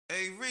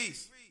Hey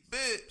Reese,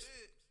 Bibbs,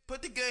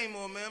 put the game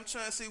on, man. I'm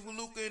trying to see what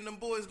Luca and them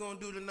boys gonna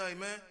do tonight,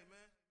 man.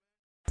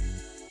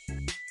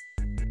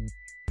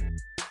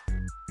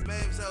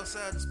 Mavs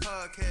outside this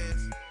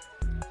podcast.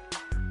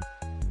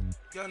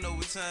 Y'all know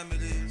what time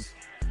it is.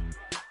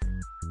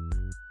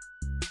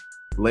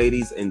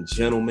 Ladies and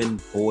gentlemen,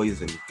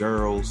 boys and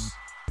girls,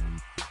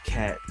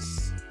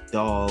 cats,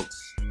 dogs,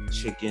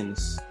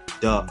 chickens,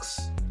 ducks,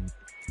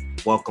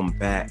 welcome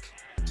back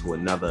to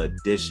another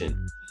edition of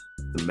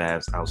the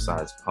Mavs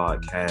Outsides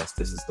podcast.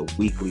 This is the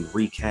weekly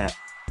recap.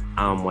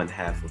 I'm one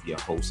half of your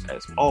host,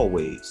 as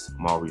always,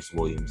 Maurice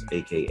Williams,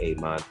 aka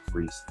Mind of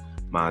Reese.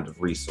 Mind of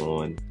Reese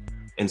on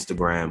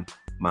Instagram,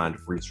 Mind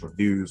of Reese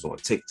Reviews on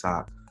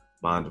TikTok,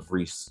 Mind of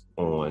Reese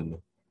on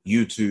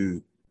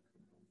YouTube.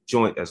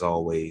 Joined as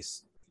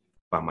always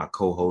by my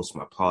co-host,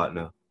 my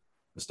partner,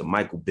 Mr.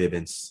 Michael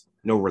Bibbins,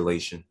 no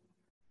relation,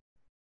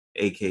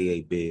 aka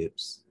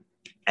Bibbs,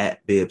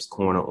 at Bibbs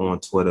Corner on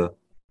Twitter,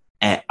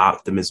 at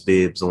Optimus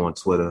Bibbs on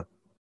Twitter.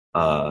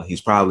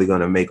 He's probably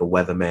gonna make a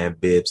Weatherman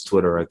Bibbs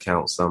Twitter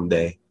account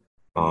someday.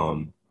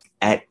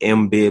 At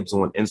M Bibbs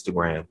on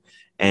Instagram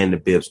and the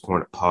Bibbs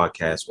Corner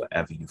podcast,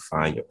 wherever you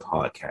find your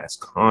podcast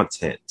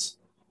content.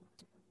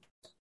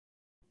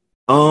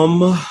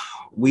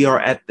 We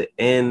are at the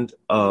end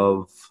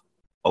of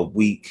a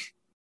week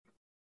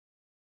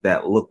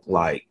that looked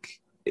like,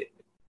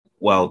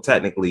 well,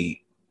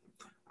 technically,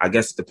 I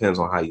guess it depends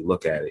on how you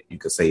look at it. You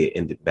could say it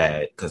ended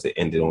bad because it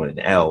ended on an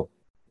L,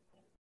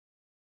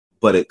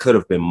 but it could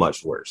have been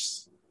much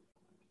worse,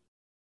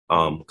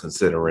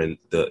 considering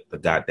the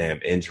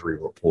goddamn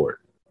injury report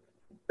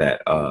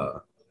that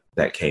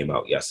came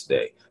out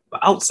yesterday. But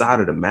outside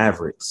of the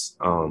Mavericks,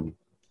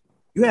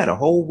 you had a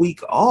whole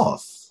week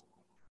off.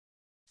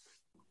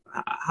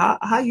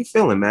 How you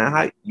feeling, man?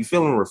 How you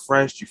feeling?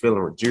 Refreshed? You feeling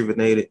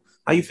rejuvenated?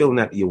 How you feeling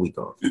after your week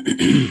off?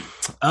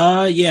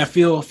 Yeah, I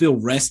feel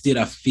rested.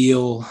 I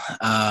feel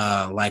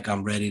like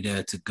I'm ready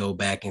to go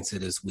back into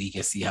this week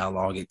and see how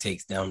long it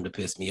takes them to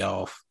piss me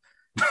off.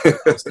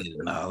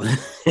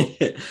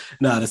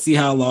 No, to see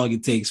how long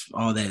it takes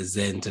all that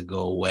zen to go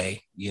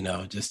away,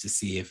 just to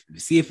see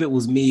if it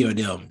was me or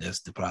them.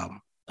 That's the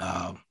problem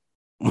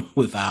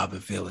with how I've been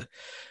feeling.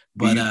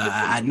 But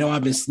I know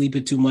I've been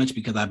sleeping too much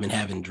because I've been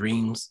having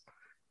dreams,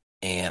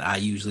 and I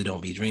usually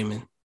don't be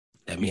dreaming.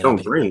 That means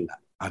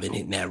I've been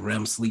hitting that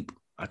REM sleep.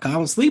 I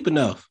can't sleep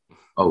enough.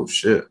 Oh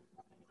shit.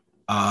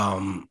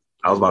 I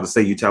was about to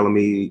say, you telling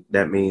me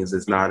that means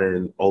it's not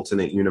an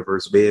alternate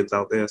universe Bibbs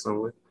out there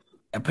somewhere?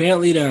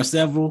 Apparently there are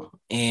several,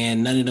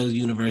 and none of those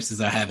universes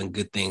are having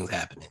good things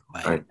happening.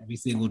 Like right. Every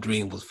single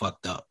dream was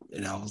fucked up,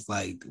 and I was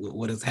like,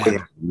 "What is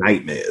happening?"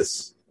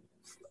 Nightmares.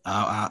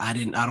 I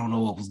don't know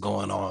what was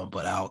going on,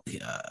 but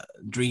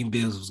Dream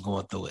Bibbs was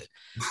going through it.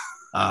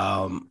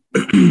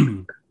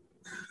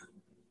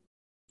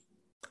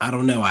 I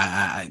don't know.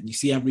 You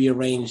see, I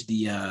rearranged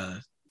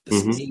the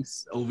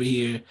space over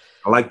here.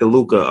 I like the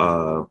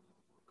Luca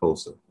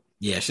poster.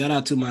 Yeah, shout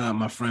out to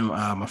my friend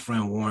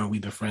Warren.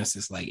 We've been friends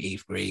since like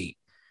 8th grade.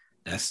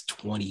 That's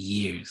 20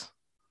 years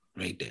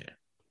right there.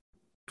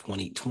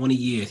 20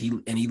 years.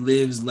 He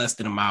lives less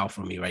than a mile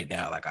from me right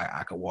now. Like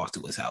I could walk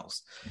to his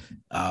house.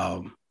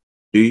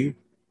 Do you?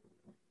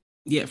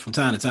 Yeah, from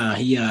time to time.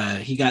 He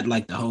got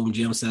like the home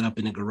gym set up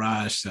in the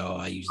garage, so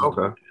I usually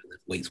lift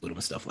weights with him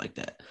and stuff like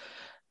that.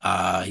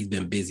 He's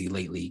been busy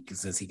lately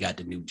since he got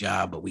the new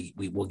job, but we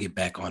will get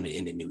back on it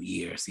in the new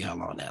year. See how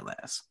long that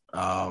lasts.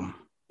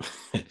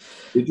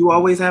 Did you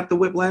always have the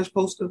Whiplash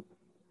poster,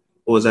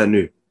 or is that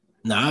new?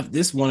 No,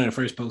 this is one of the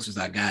first posters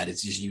I got.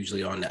 It's just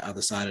usually on the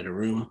other side of the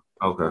room.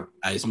 Okay.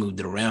 I just moved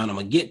it around. I'm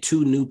gonna get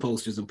 2 new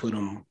posters and put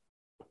them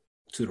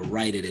to the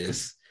right of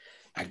this.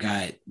 I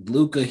got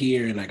Luca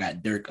here, and I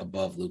got Dirk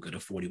above Luca. The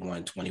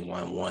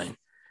 41-21-1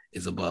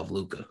 is above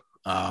Luca.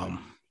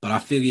 But I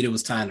figured it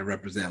was time to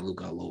represent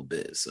Luca a little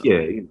bit. So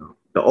yeah,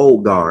 the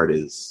old guard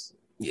is.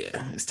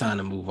 Yeah, it's time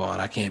to move on.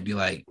 I can't be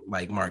like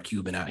Mark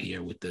Cuban out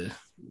here with the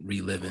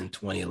reliving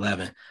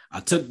 2011. I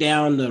took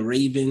down the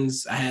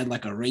Ravens. I had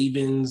like a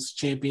Ravens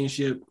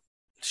championship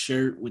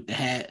shirt with the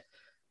hat,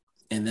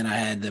 and then I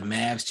had the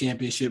Mavs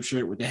championship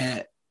shirt with the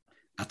hat.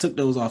 I took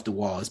those off the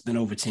wall. It's been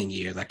over 10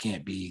 years. I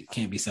can't be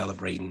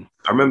celebrating.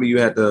 I remember you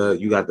got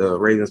the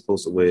Ravens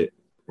poster with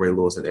Ray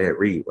Lewis and Ed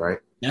Reed, right?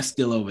 That's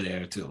still over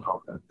there too.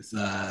 Okay. It's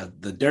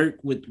the Dirk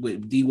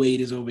with D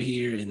Wade is over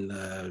here, and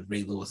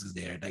Ray Lewis is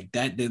there. Like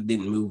that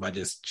didn't move. I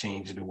just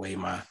changed the way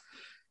my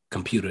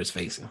computer is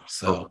facing.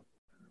 So,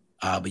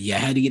 but yeah, I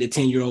had to get the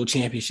 10-year-old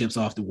championships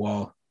off the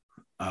wall.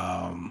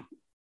 Can't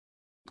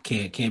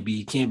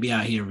be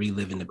out here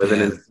reliving the past.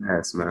 Living in the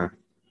past, man.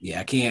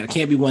 Yeah, I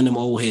can't be one of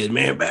them old heads,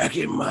 man. Back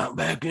in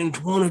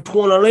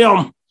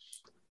 2011,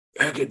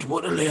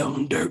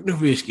 Dirk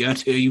Nowitzki. I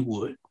tell you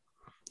what.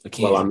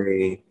 Well, I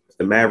mean, if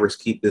the Mavericks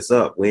keep this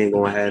up, we ain't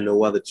gonna have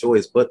no other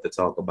choice but to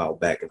talk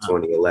about back in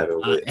 2011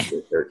 with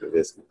Dirk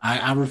Nowitzki.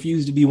 I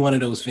refuse to be one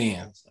of those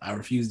fans. I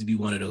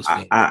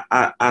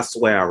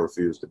swear I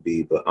refuse to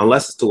be, but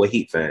unless it's to a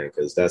Heat fan,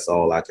 because that's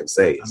all I can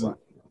say.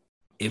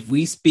 if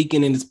we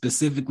speaking in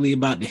specifically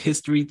about the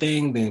history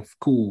thing, then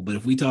cool. But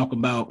if we talk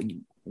about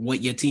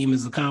what your team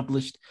has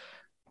accomplished,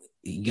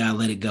 you gotta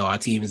let it go. Our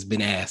team has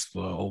been asked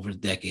for over a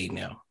decade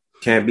now.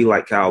 Can't be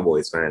like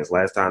Cowboys fans.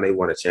 Last time they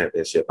won a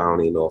championship, I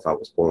don't even know if I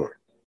was born.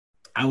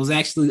 I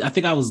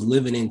think I was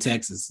living in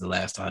Texas the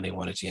last time they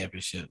won a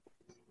championship.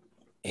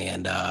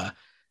 And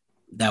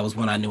that was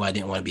when I knew I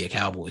didn't want to be a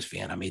Cowboys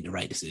fan. I made the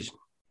right decision.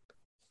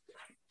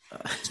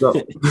 So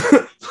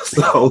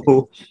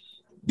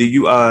do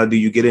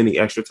you get any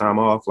extra time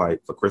off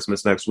like for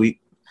Christmas next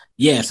week?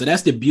 Yeah, so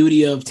that's the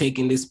beauty of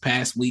taking this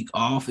past week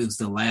off. It's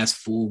the last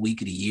full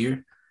week of the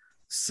year.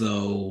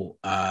 So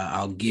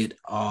I'll get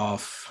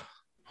off.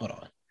 Hold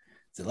on.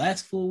 Is it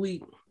last full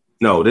week?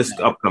 No, this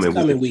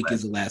upcoming week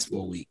is the last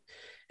full week.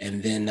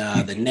 And then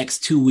the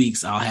next 2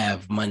 weeks I'll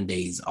have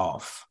Mondays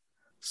off.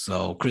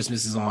 So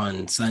Christmas is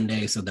on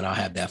Sunday, so then I'll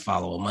have that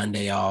following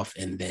Monday off,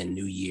 and then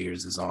New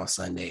Year's is on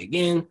Sunday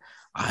again.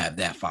 I'll have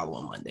that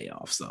following Monday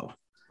off. So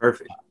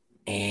perfect.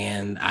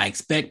 And I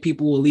expect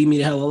people will leave me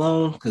the hell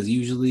alone because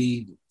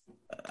usually,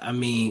 I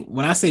mean,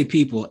 when I say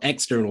people,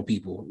 external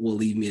people will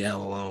leave me the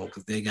hell alone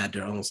because they got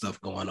their own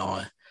stuff going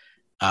on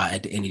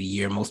at the end of the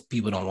year. Most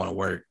people don't want to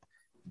work.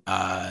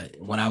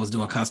 When I was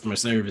doing customer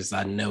service,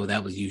 I know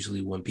that was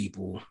usually when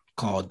people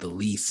called the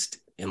least,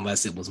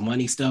 unless it was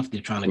money stuff.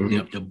 They're trying to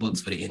get up their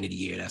books for the end of the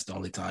year. That's the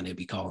only time they'll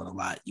be calling a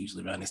lot,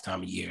 usually around this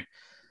time of year.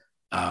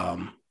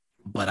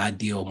 But I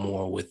deal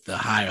more with the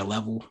higher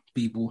level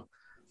people,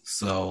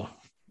 so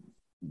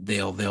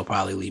they'll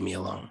probably leave me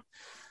alone.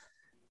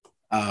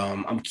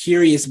 I'm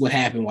curious what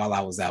happened while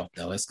I was out,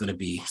 though. It's gonna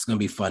be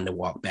fun to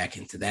walk back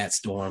into that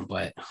storm,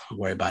 but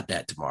worry about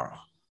that tomorrow.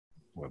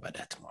 Okay.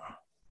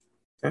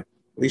 At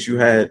least you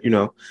had,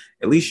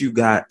 at least you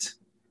got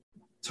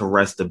to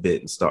rest a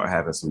bit and start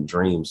having some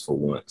dreams for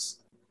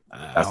once.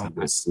 That's a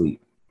good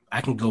sleep.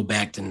 I can go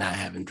back to not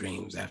having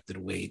dreams after the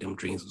way them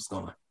dreams was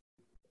going.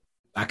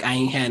 Like I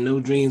ain't had no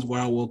dreams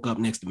where I woke up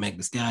next to Meg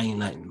Thee Stallion,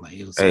 nothing. Like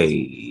it was.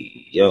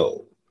 Hey,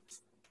 yo.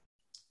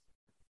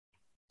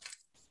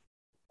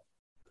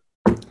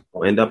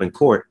 I'll end up in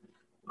court.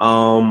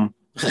 I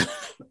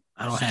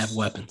don't have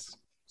weapons.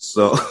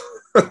 So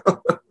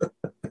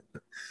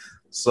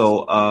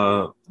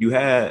you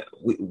had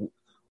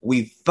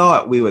we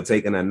thought we were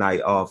taking a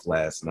night off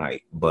last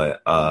night,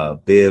 but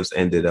Bibbs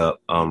ended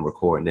up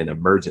recording an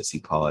emergency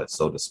pod,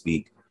 so to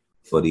speak,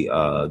 for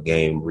the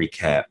game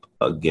recap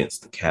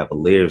against the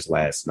Cavaliers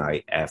last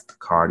night after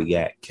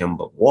cardiac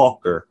Kemba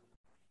Walker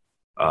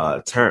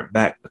turned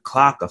back the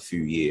clock a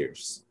few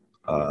years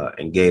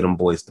and gave them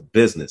boys the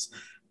business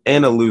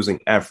and a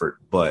losing effort,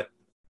 but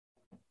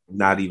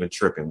not even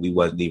tripping. We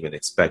wasn't even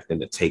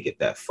expecting to take it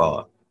that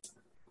far.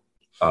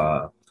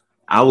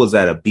 I was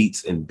at a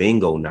Beats and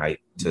Bingo night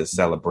to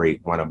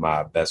celebrate one of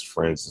my best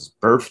friends'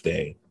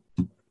 birthday.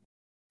 I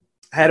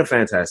had a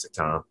fantastic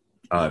time.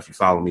 If you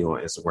follow me on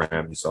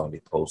Instagram, you saw me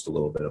post a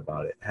little bit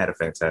about it. I had a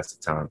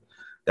fantastic time.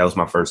 That was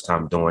my first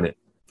time doing it.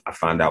 I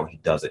find out he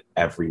does it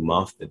every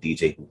month. The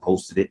DJ who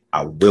hosted it,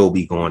 I will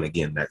be going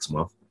again next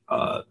month.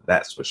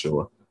 That's for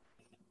sure.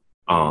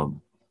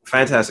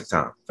 Fantastic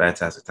time.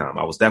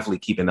 I was definitely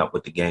keeping up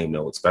with the game,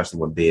 though, especially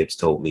when Bibbs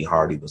told me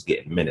Hardy was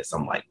getting minutes.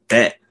 I'm like,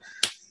 bet.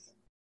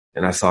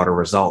 And I saw the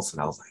results,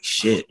 and I was like,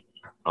 shit.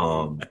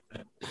 But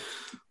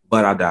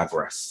I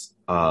digress.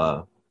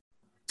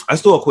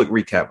 Let's do a quick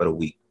recap of the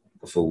week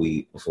before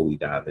we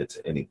dive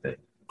into anything.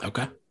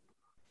 Okay.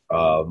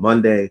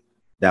 Monday,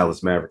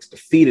 Dallas Mavericks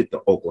defeated the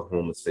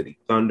Oklahoma City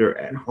Thunder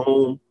at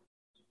home.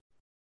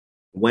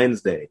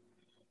 Wednesday,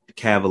 the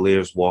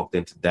Cavaliers walked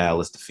into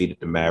Dallas,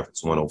 defeated the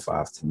Mavericks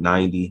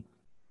 105-90.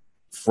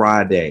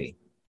 Friday,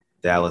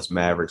 Dallas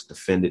Mavericks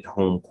defended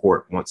home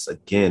court once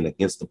again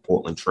against the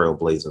Portland Trail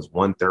Blazers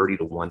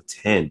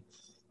 130-110.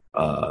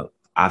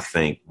 I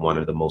think one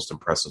of the most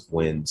impressive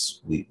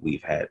wins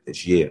we've had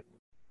this year.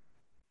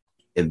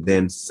 And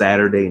then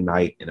Saturday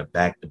night in a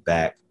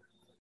back-to-back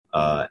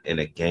in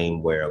a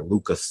game where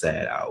Luka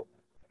sat out.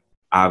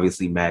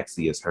 Obviously,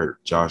 Maxey is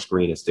hurt. Josh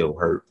Green is still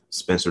hurt.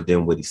 Spencer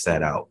Dinwiddie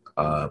sat out.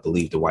 I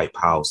believe Dwight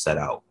Powell sat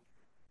out.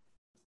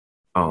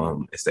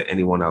 Is there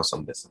anyone else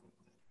I'm missing?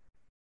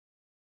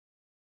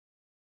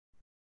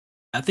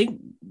 I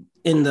think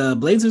in the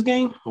Blazers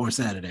game or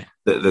Saturday?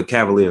 The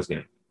Cavaliers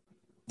game.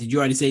 Did you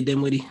already say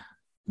Dinwiddie?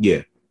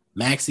 Yeah.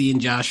 Maxey and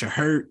Josh are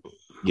hurt.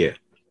 Yeah.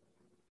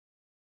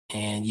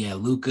 And yeah,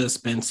 Luka,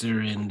 Spencer,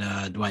 and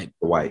Dwight.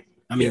 Dwight.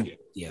 I mean,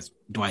 yes,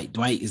 Dwight.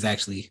 Dwight is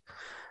actually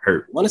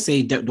hurt. I want to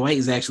say Dwight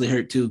is actually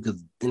hurt too,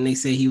 because didn't they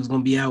say he was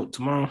going to be out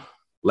tomorrow?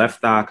 Left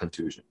thigh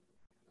contusion.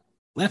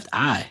 Left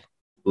eye.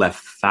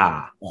 Left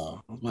thigh.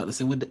 Oh, I was about to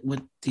say,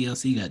 what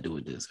TLC got to do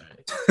with this? All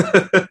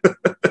right.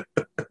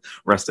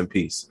 Rest in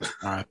peace.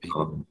 R.I.P.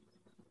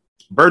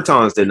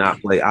 Bertans did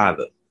not play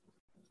either.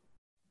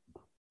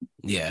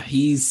 Yeah,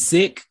 he's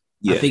sick.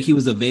 Yeah. I think he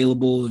was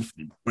available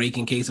break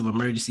in case of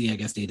emergency. I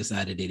guess they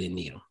decided they didn't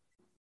need him.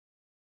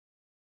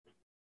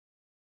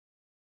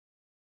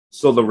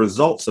 So the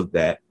results of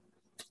that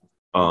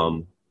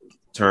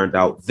turned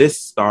out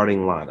this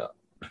starting lineup.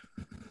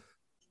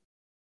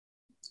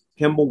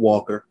 Kemba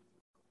Walker,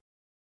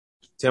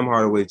 Tim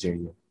Hardaway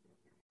Jr.,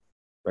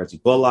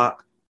 Reggie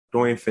Bullock,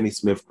 Dorian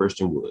Finney-Smith,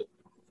 Christian Wood.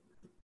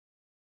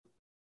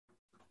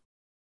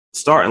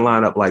 Starting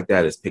lineup like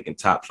that is picking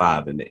top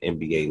 5 in the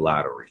NBA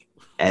lottery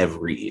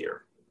every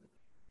year.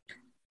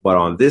 But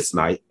on this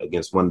night,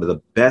 against one of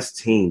the best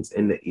teams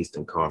in the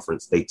Eastern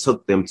Conference, they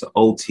took them to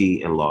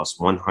OT and lost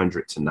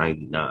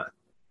 100-99.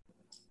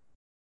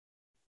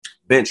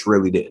 Bench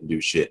really didn't do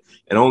shit.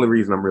 And the only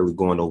reason I'm really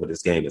going over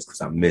this game is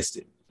because I missed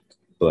it.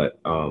 But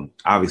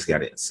obviously I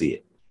didn't see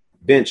it.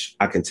 Bench,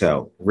 I can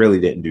tell, really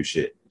didn't do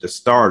shit. The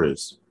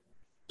starters,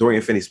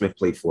 Dorian Finney-Smith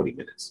played 40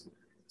 minutes.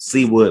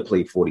 C. Wood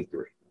played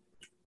 43.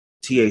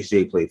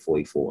 THJ played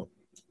 44.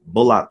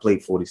 Bullock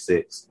played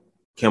 46.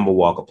 Kemba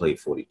Walker played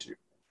 42.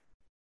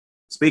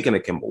 Speaking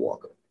of Kemba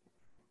Walker.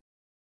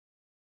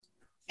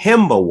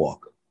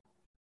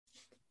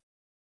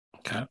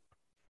 Okay.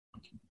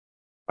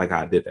 Like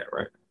how I did that,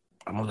 right?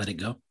 I'm going to let it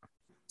go.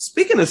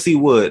 Speaking of C.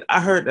 Wood,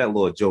 I heard that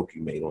little joke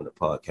you made on the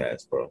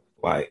podcast, bro.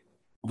 Like,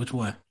 which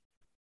one?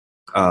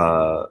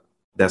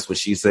 That's what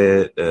she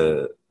said.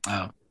 Oh.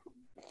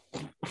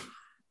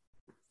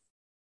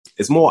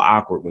 It's more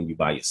awkward when you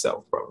by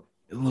yourself, bro.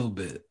 A little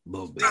bit.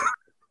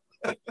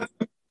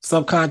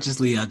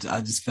 Subconsciously, I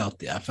just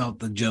felt it. I felt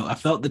the joke. I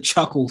felt the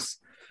chuckles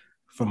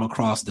from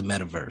across the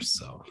metaverse.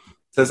 So,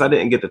 since I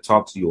didn't get to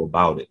talk to you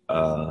about it,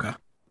 okay.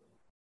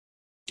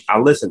 I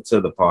listened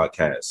to the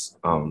podcast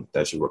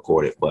that you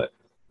recorded, but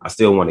I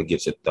still want to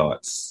get your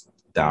thoughts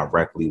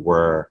directly.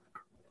 What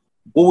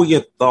were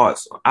your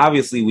thoughts?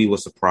 Obviously, we were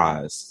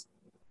surprised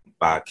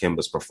by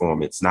Kemba's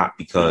performance, not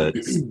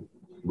because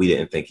we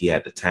didn't think he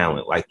had the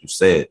talent. Like you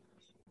said,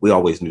 we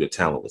always knew the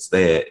talent was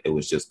there. It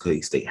was just could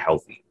he stay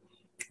healthy?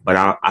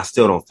 But I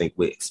still don't think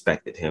we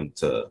expected him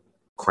to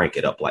crank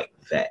it up like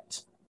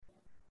that.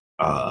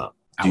 I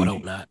would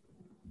hope not.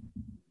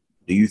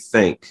 Do you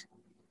think,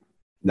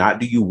 not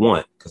do you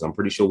want, because I'm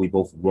pretty sure we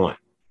both want,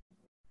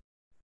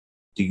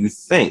 do you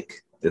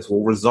think this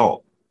will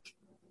result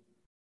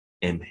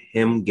in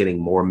him getting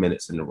more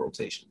minutes in the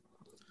rotation?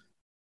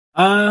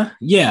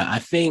 Yeah, I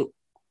think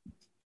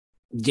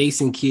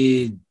Jason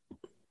Kidd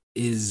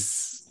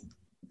his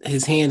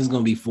hand is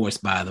going to be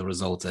forced by the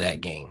results of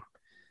that game.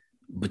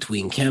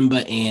 Between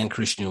Kemba and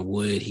Christian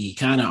Wood, he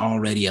kind of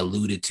already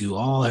alluded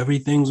to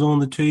everything's on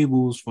the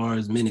table as far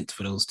as minutes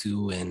for those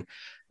two, and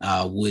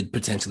Wood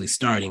potentially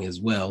starting as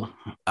well.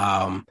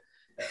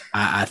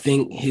 I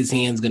think his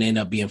hand's going to end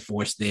up being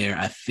forced there.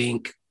 I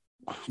think,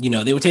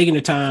 they were taking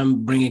their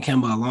time bringing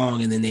Kemba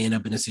along, and then they end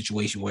up in a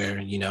situation where,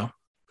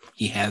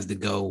 he has to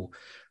go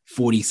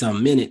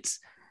 40-some minutes,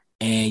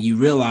 and you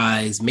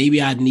realize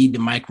maybe I need to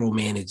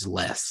micromanage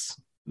less.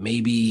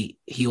 Maybe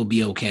he'll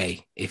be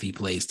okay if he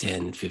plays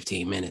 10,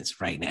 15 minutes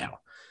right now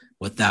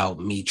without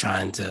me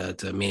trying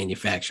to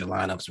manufacture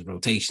lineups and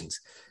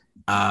rotations.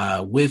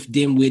 With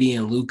Dinwiddie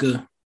and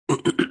Luka,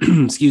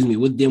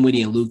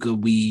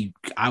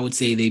 I would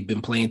say they've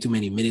been playing too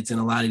many minutes in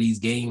a lot of these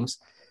games.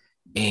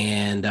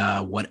 And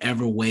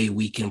whatever way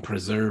we can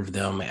preserve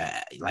them,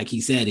 like he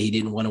said, he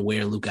didn't want to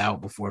wear Luka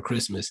out before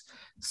Christmas.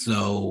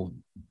 So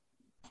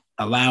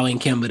allowing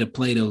Kemba to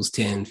play those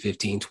 10,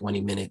 15,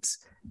 20 minutes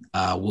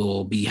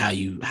will be how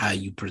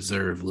you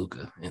preserve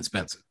Luka and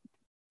Spencer.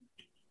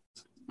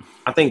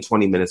 I think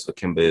 20 minutes for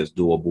Kemba is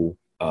doable.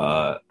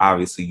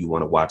 Obviously, you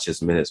want to watch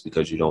his minutes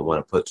because you don't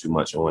want to put too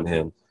much on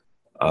him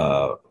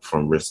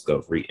from risk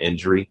of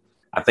re-injury.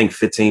 I think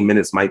 15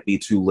 minutes might be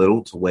too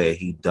little to where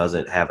he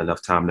doesn't have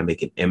enough time to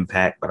make an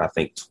impact, but I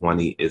think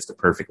 20 is the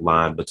perfect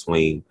line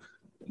between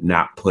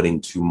not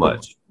putting too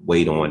much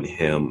weight on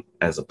him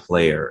as a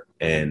player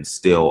and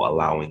still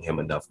allowing him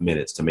enough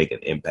minutes to make an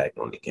impact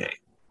on the game.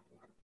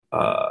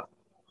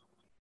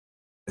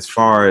 As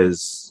far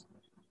as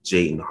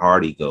Jaden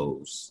Hardy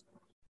goes,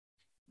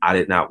 I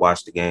did not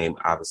watch the game.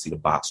 Obviously, the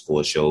box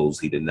score shows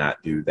he did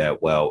not do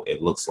that well.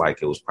 It looks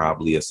like it was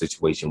probably a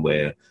situation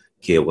where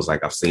Kid was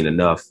like, I've seen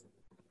enough.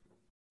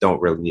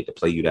 Don't really need to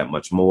play you that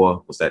much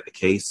more. Was that the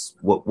case?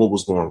 What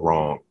was going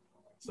wrong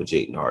for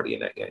Jaden Hardy in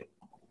that game?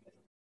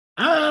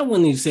 I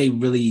wouldn't even say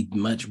really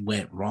much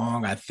went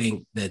wrong. I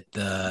think that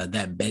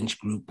that bench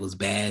group was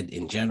bad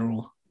in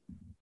general.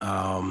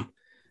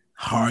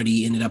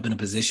 Hardy ended up in a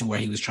position where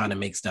he was trying to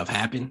make stuff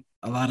happen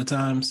a lot of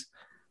times,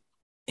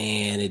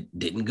 and it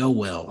didn't go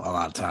well a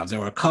lot of times. There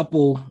were a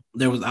couple.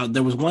 There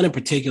was one in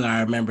particular.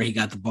 I remember he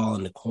got the ball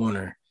in the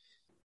corner,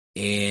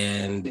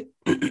 and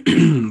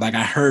like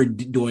I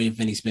heard Dorian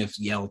Finney-Smith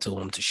yell to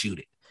him to shoot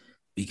it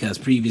because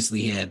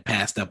previously he had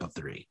passed up a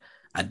three.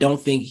 I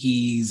don't think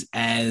he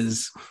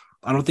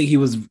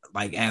was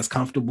like as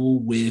comfortable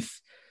with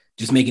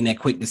just making that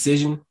quick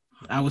decision.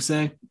 I would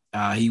say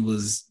he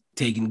was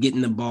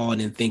getting the ball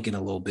and then thinking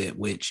a little bit,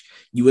 which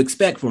you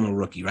expect from a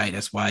rookie, right?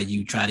 That's why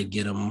you try to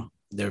get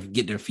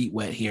their feet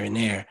wet here and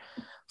there,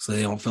 so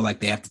they don't feel like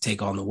they have to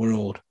take on the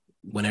world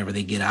whenever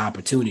they get an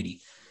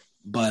opportunity.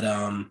 But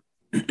I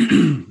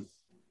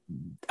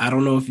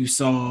don't know if you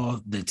saw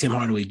that Tim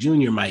Hardaway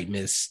Jr. might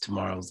miss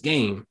tomorrow's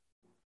game.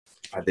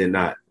 I did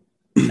not.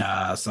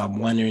 So I'm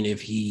wondering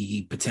if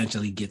he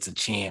potentially gets a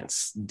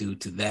chance due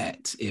to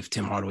that. If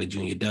Tim Hardaway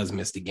Jr. does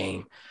miss the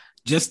game,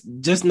 just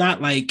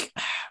not like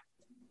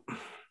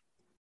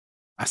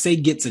I say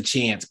gets a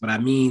chance, but I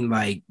mean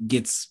like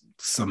gets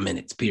some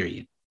minutes.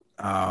 Period.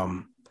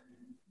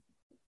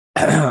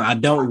 I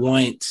don't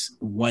want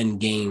one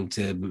game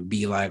to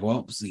be like,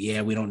 well, so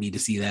yeah, we don't need to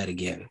see that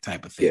again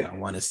type of thing. Yeah. I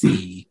want to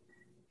see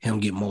him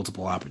get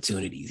multiple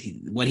opportunities.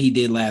 What he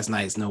did last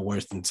night is no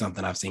worse than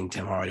something I've seen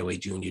Tim Hardaway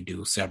Jr.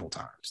 do several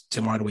times.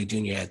 Tim Hardaway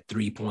Jr. had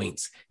 3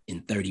 points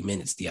in 30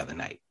 minutes the other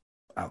night.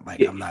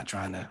 I'm not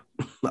trying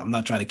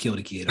to kill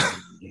the kid.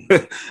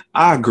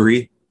 I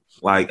agree.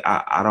 Like,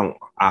 I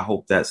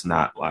hope that's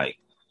not like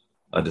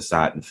a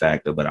deciding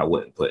factor, but I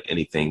wouldn't put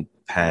anything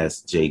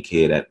past J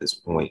Kidd at this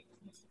point.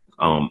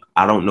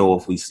 I don't know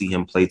if we see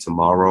him play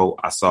tomorrow.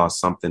 I saw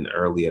something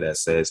earlier that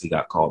says he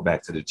got called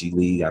back to the G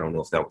League. I don't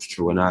know if that was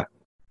true or not.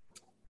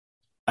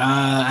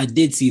 I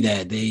did see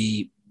that.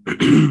 They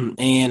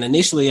and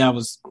initially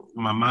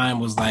my mind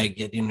was like,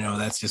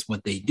 that's just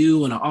what they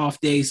do on an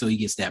off day, so he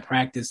gets that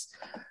practice.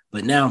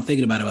 But now I'm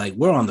thinking about it, like,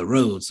 we're on the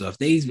road, so if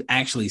they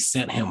actually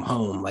sent him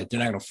home, like, they're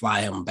not going to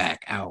fly him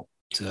back out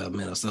to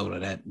Minnesota.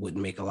 That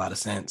wouldn't make a lot of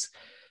sense.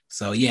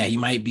 So yeah, they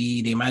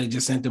might have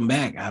just sent him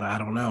back. I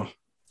don't know.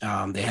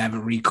 They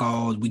haven't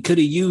recalled. We could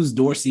have used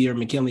Dorsey or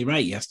McKinley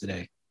Wright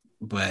yesterday,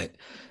 but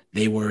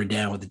they were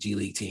down with the G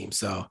League team.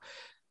 So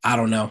I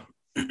don't know.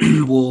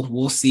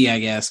 We'll see, I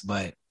guess.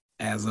 But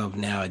as of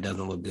now, it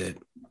doesn't look good.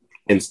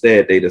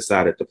 Instead, they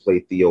decided to play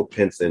Theo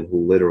Pinson,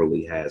 who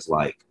literally has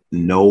like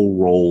no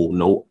role,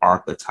 no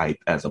archetype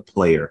as a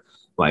player.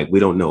 Like, we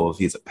don't know if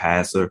he's a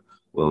passer.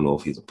 We don't know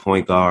if he's a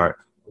point guard,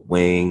 a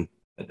wing,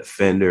 a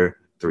defender,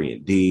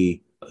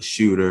 3-and-D, a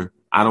shooter.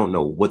 I don't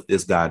know what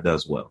this guy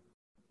does well.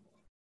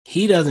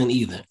 He doesn't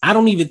either. I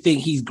don't even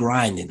think he's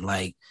grinding.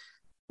 Like,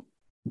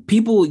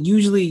 people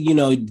usually,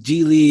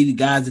 G League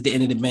guys at the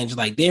end of the bench,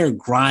 like, they're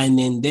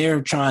grinding.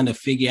 They're trying to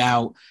figure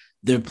out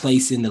their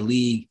place in the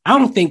league. I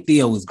don't think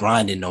Theo is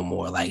grinding no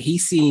more. Like, he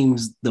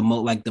seems the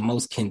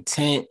most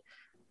content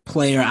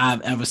player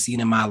I've ever seen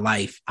in my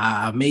life.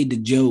 I made the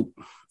joke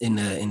in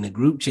the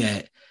group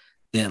chat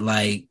that,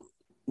 like,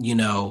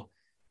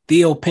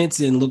 Theo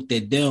Pinson looked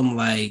at them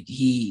like,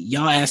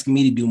 y'all asking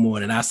me to do more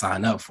than I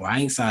signed up for.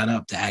 I ain't signed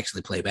up to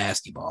actually play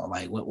basketball.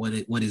 Like, what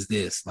is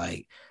this?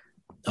 Like,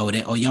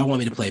 y'all want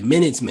me to play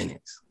minutes. The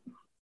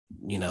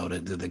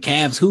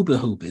Cavs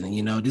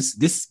hooping. This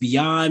is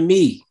beyond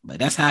me. But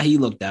that's how he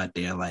looked out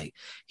there. Like,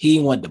 he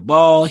didn't want the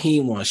ball, he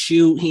didn't want to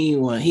shoot, he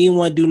didn't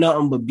want to do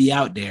nothing but be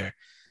out there.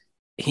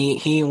 He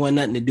didn't want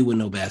nothing to do with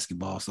no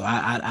basketball. So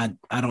I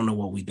don't know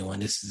what we're doing.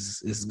 This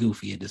is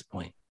goofy at this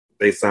point.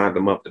 They signed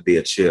him up to be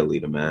a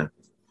cheerleader, man.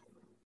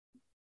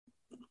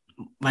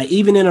 Like,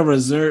 even in a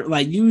reserve,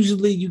 like,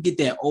 usually you get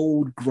that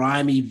old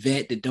grimy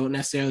vet that don't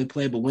necessarily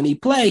play, but when he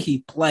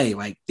play.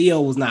 Like,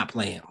 Theo was not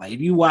playing. Like,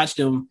 if you watched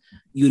him,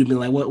 you'd have been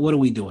like, what are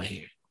we doing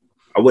here?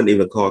 I wouldn't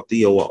even call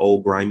Theo an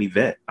old grimy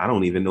vet. I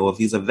don't even know if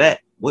he's a vet.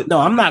 No,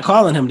 I'm not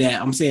calling him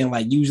that. I'm saying,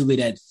 like, usually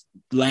that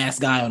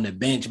last guy on the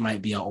bench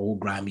might be an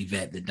old grimy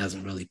vet that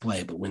doesn't really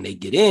play, but when they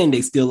get in,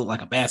 they still look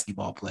like a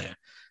basketball player.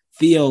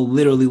 Theo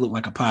literally looked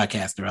like a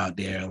podcaster out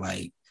there.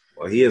 Like,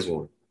 well, he is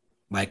one.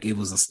 Like, it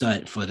was a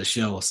stunt for the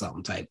show or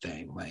something type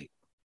thing. Like,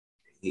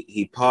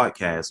 he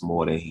podcasts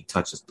more than he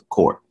touches the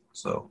court.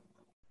 So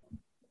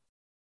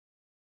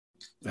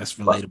that's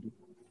relatable.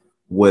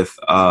 With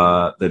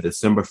the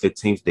December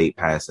 15th date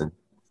passing,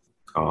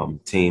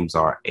 teams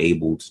are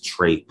able to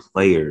trade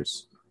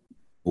players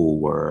who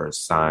were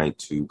signed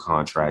to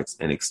contracts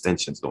and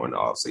extensions during the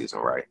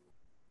offseason, right?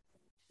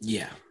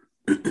 Yeah.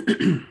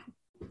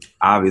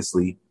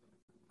 Obviously,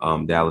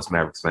 Dallas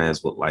Mavericks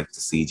fans would like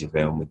to see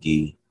JaVale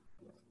McGee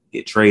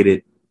get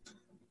traded.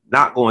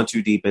 Not going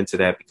too deep into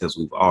that because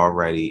we've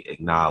already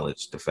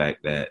acknowledged the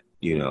fact that,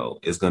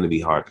 it's going to be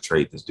hard to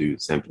trade this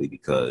dude simply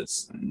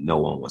because no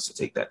one wants to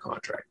take that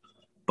contract.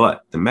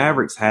 But the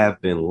Mavericks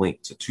have been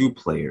linked to 2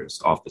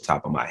 players off the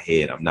top of my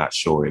head. I'm not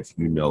sure if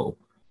you know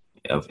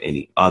of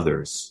any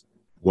others.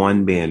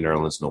 One being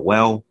Nerlens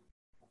Noel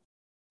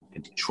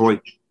in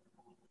Detroit,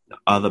 the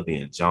other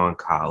being John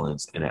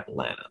Collins in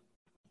Atlanta.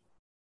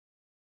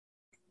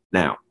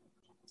 Now,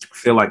 I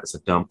feel like it's a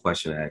dumb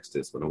question to ask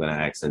this, but I'm going to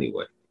ask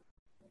anyway.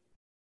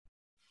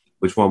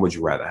 Which one would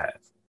you rather have?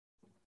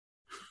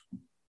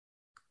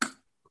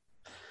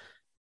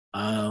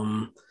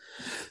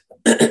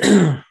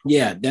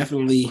 Yeah,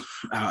 definitely.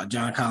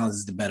 John Collins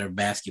is the better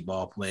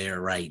basketball player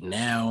right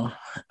now.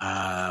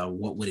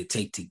 What would it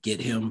take to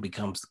get him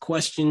becomes the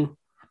question.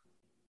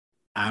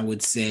 I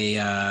would say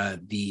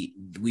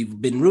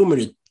we've been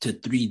rumored to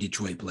 3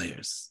 Detroit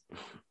players,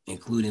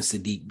 including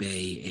Sadiq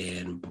Bey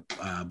and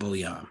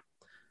Bojan.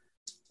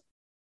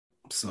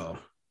 So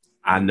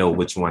I know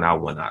which one I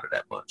want out of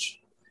that bunch.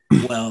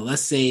 Well,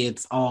 let's say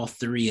it's all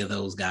 3 of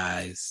those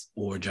guys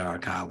or John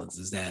Collins.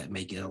 Does that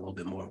make it a little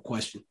bit more of a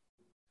question?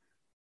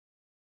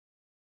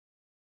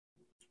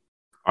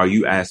 Are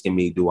you asking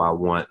me, do I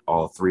want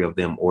all 3 of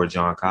them or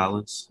John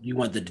Collins? You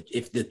want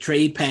if the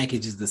trade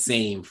package is the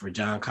same for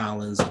John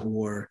Collins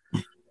or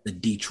the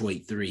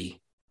Detroit 3,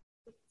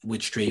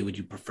 which trade would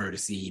you prefer to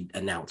see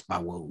announced by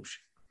Woj?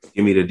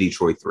 Give me the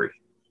Detroit 3.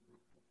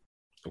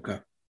 Okay.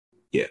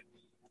 Yeah.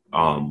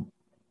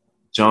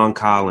 John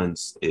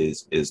Collins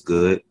is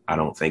good. I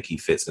don't think he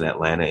fits in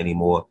Atlanta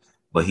anymore,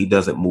 but he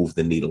doesn't move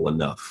the needle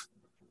enough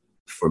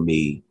for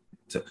me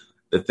to.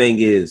 The thing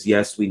is,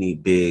 yes, we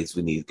need bigs.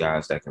 We need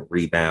guys that can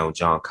rebound.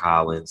 John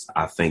Collins,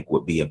 I think,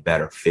 would be a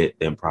better fit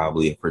than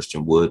probably a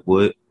Christian Wood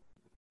would.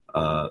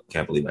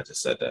 Can't believe I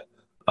just said that.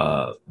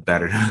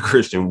 Better than a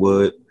Christian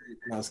Wood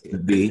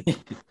would be.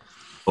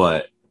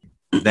 But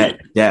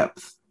that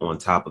depth on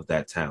top of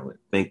that talent.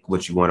 Think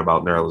what you want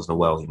about Nerlens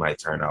Noel. He might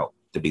turn out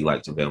to be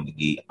like JaVale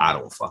McGee. I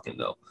don't fucking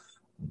know.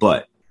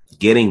 But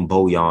getting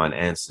Bojan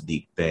and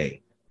Saddiq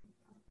Bey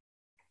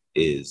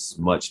is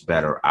much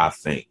better, I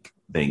think,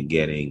 than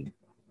getting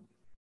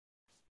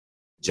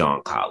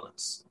John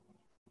Collins.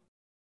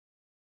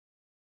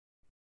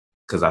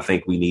 Because I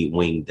think we need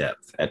wing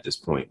depth at this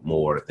point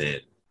more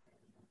than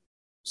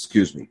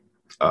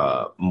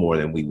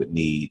we would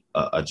need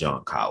a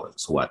John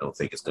Collins, who I don't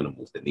think is going to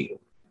move the needle.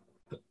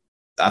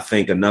 I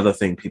think another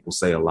thing people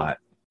say a lot,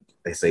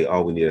 they say,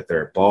 oh, we need a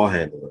third ball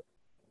handler.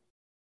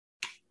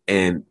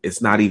 And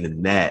it's not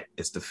even that.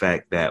 It's the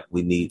fact that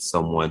we need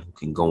someone who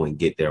can go and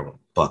get their own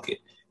bucket.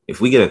 If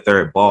we get a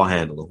third ball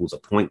handler who's a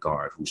point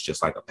guard, who's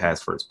just like a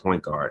pass-first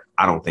point guard,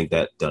 I don't think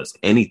that does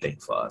anything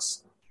for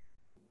us.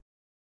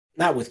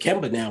 Not with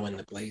Kemba now in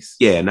the place.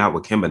 Yeah, not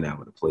with Kemba now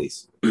in the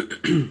place.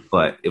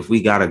 But if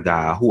we got a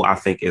guy who I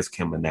think is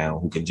Kemba now,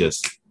 who can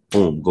just,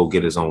 boom, go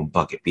get his own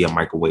bucket, be a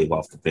microwave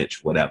off the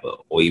bench, whatever,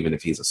 or even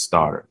if he's a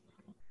starter,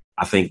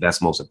 I think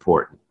that's most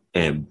important.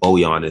 And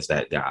Bojan is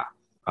that guy.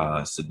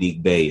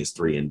 Saddiq Bey is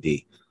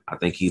 3-and-D. I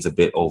think he's a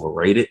bit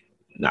overrated,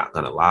 not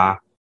going to lie.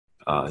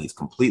 He's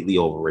completely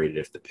overrated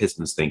if the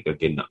Pistons think they're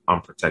getting an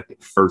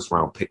unprotected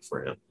first-round pick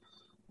for him.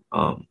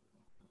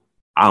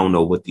 I don't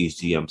know what these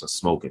GMs are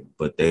smoking,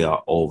 but they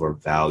are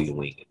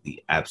overvaluing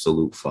the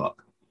absolute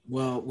fuck.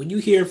 Well, when you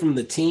hear from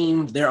the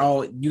team, they're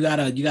all you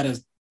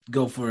gotta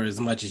go for as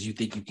much as you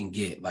think you can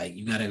get. Like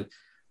you gotta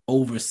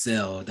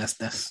oversell. That's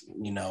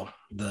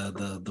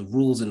the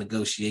rules of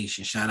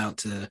negotiation. Shout out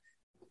to,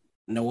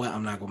 you know what?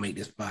 I'm not gonna make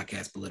this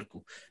podcast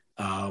political.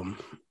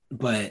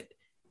 But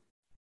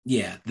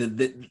yeah,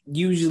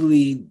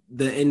 usually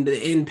the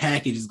end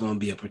package is gonna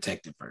be a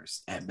protected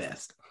first at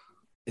best,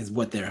 is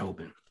what they're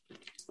hoping.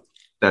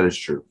 That is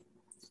true.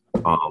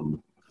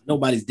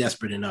 Nobody's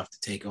desperate enough to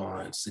take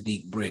on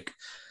Saddiq Brick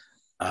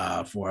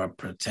for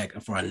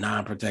a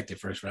non-protected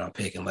first round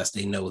pick unless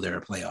they know they're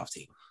a playoff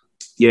team.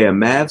 Yeah,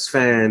 Mavs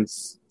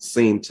fans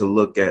seem to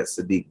look at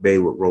Saddiq Bey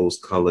with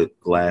rose-colored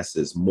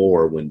glasses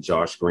more when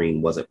Josh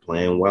Green wasn't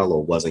playing well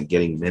or wasn't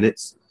getting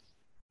minutes.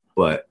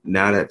 But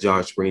now that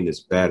Josh Green is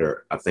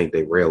better, I think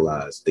they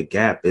realize the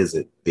gap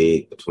isn't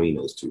big between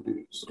those two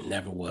dudes. It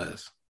never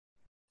was.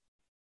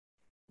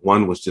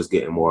 One was just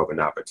getting more of an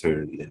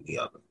opportunity than the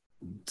other.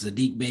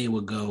 Saddiq Bey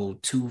would go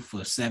 2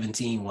 for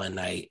 17 one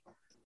night,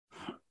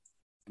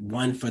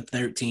 1 for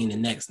 13 the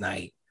next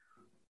night,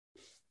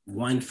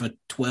 1 for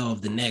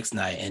 12 the next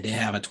night, and then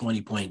have a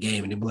 20-point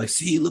game. And they'll be like,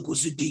 see, look what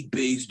Saddiq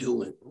Bey's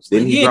doing.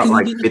 Didn't he drop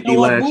like 50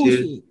 last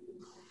year?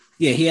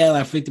 Yeah, he had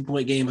like a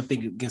 50-point game, I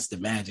think, against the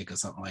Magic or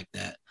something like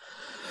that.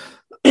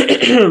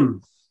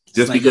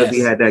 Just like, because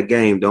he had that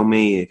game don't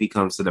mean if he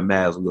comes to the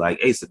Mavs, we'll be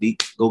like, hey,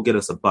 Saddiq, go get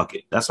us a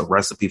bucket. That's a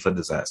recipe for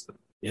disaster.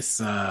 It's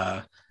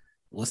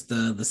what's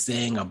the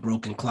saying? A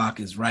broken clock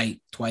is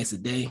right twice a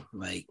day.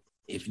 Like,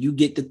 if you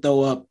get to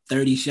throw up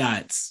 30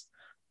 shots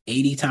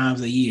 80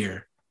 times a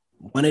year,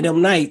 one of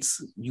them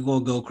nights, you're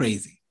going to go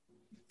crazy.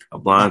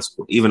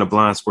 Even a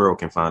blind squirrel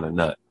can find a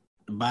nut.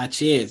 By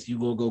chance, you're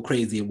going to go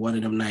crazy at one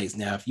of them nights.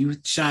 Now, if you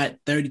shot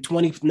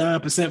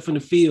 29% from the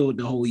field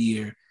the whole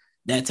year,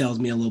 that tells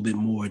me a little bit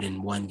more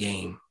than one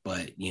game,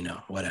 but,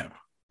 whatever.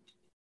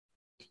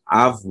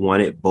 I've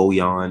wanted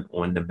Bojan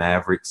on the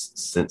Mavericks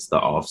since the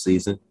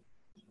offseason.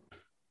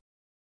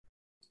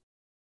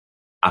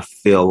 I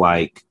feel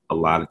like a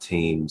lot of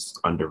teams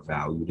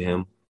undervalued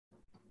him,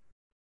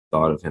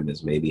 thought of him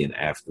as maybe an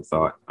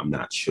afterthought. I'm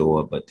not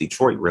sure, but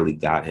Detroit really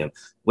got him.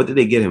 What did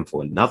they get him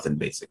for? Nothing,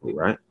 basically,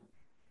 right?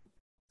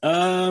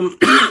 Damn,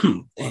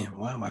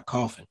 why am I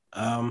coughing?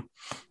 I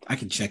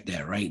can check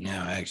that right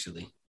now,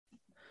 actually.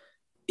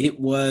 It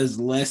was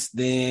less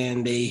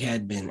than they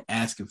had been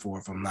asking for,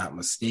 if I'm not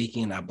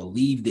mistaken. I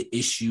believe the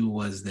issue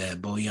was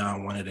that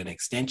Bojan wanted an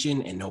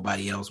extension and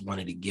nobody else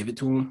wanted to give it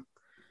to him.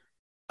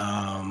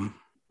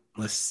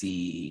 Let's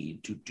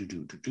see.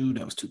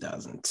 That was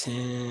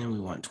 2010. We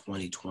want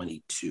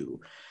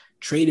 2022.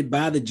 Traded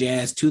by the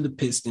Jazz to the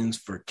Pistons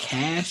for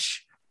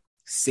Cash,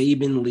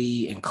 Saban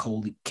Lee, and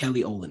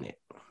Kelly Olynyk.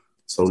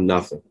 So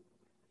nothing.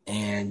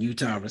 And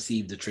Utah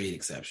received the trade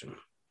exception.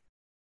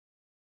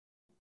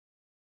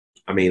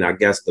 I mean, I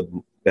guess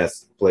the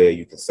best player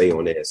you can say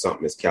on there is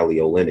something is Kelly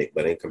Olynyk,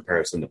 but in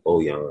comparison to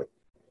Bojan.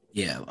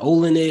 Yeah,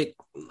 Olynyk.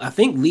 I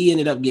think Lee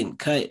ended up getting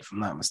cut, if I'm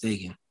not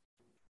mistaken.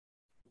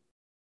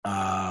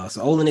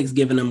 So Olynyk's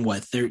giving them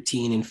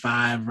 13 and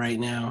 5 right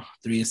now,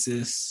 3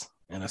 assists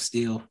and a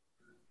steal.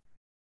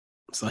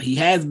 So he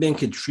has been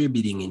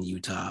contributing in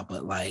Utah,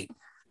 but like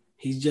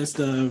he's just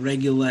a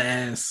regular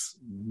ass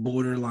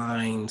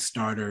borderline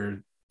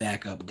starter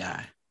backup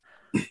guy.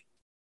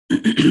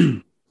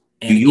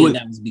 And again,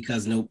 that was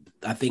because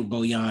I think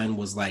Bojan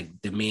was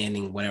like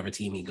demanding whatever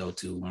team he go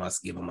to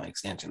must give him an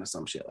extension or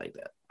some shit like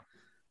that.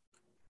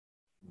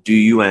 Do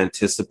you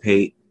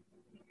anticipate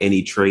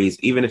any trades,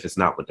 even if it's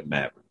not with the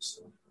Mavericks,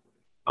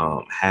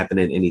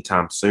 happening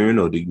anytime soon?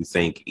 Or do you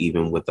think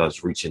even with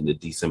us reaching the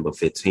December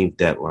 15th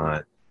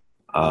deadline,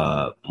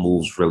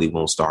 moves really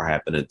won't start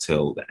happening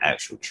until the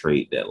actual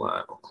trade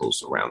deadline or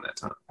close around that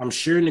time? I'm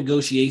sure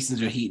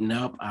negotiations are heating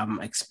up. I'm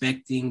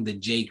expecting the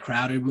Jay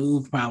Crowder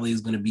move probably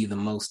is going to be the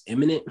most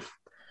imminent,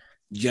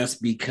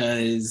 just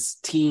because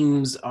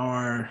teams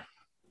are,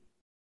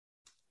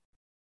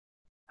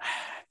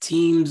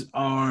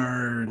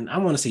 I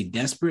want to say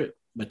desperate,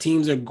 but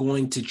teams are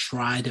going to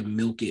try to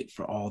milk it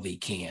for all they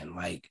can.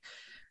 Like,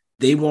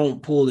 they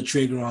won't pull the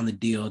trigger on the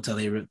deal until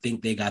they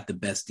think they got the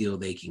best deal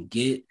they can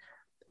get.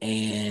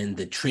 And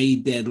the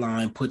trade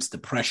deadline puts the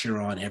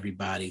pressure on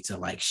everybody to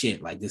like,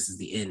 shit, like this is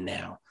the end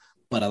now.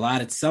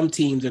 But some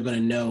teams are going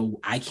to know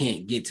I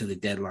can't get to the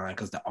deadline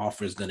because the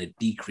offer is going to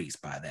decrease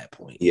by that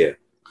point. Yeah.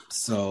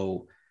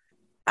 So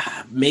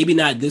maybe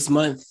not this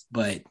month,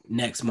 but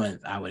next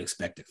month, I would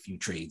expect a few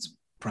trades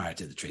prior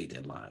to the trade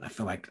deadline. I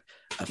feel like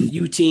a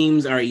few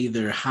teams are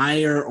either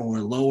higher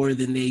or lower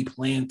than they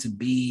plan to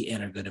be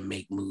and are going to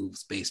make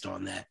moves based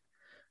on that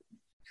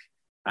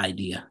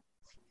idea.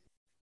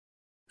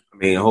 I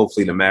mean,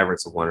 hopefully the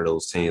Mavericks are one of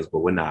those teams, but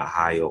we're not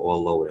higher or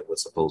lower than we're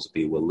supposed to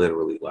be. We're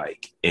literally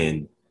like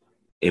in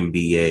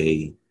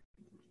NBA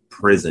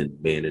prison,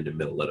 being in the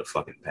middle of the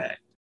fucking pack.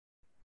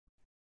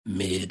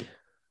 Mid.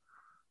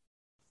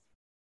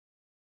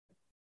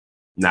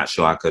 Not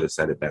sure I could have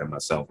said it better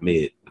myself.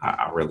 Mid.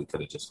 I really could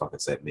have just fucking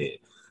said mid.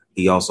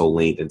 He also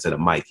leaned into the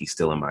mic. He's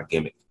still in my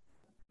gimmick.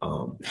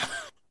 I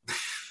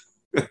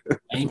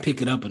ain't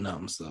pick it up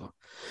enough, so.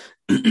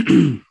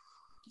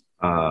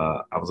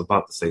 I was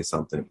about to say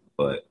something,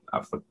 but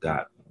I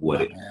forgot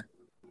what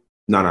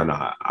No.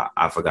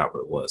 I forgot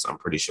what it was. I'm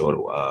pretty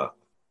sure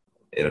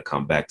it'll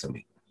come back to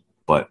me.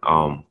 But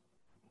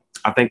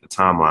I think the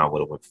timeline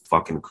would have went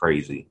fucking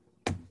crazy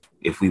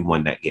if we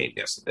won that game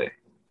yesterday.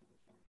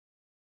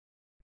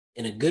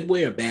 In a good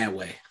way or bad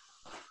way?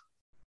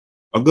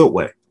 A good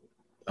way.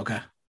 Okay.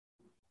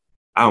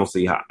 I don't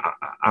see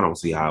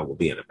how it would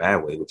be in a bad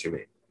way. What you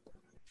mean?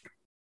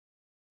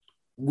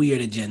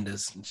 Weird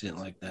agendas and shit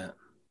like that.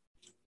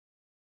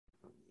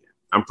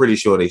 I'm pretty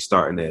sure they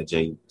starting their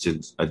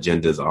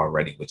agendas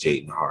already with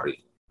Jaden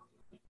Hardy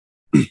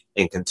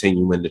and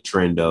continuing the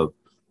trend of,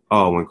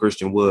 when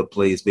Christian Wood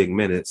plays big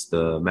minutes,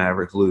 the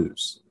Mavericks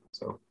lose.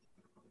 So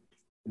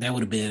that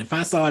would have been, if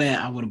I saw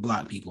that, I would have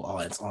blocked people all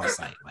that's on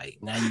site. Like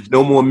now,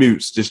 no more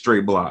mutes, just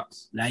straight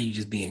blocks. Now you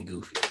just being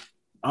goofy.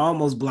 I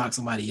almost blocked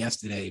somebody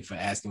yesterday for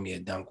asking me a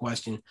dumb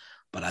question,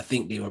 but I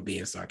think they were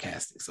being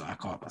sarcastic. So I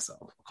caught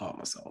myself.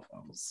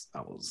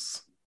 I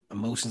was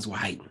emotions were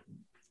heightened.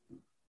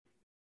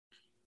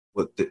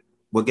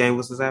 What game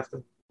was this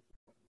after?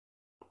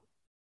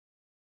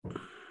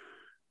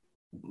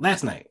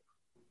 Last night.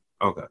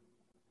 Okay.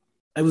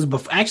 It was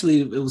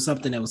actually, it was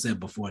something that was said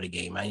before the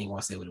game. I didn't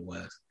want to say what it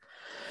was.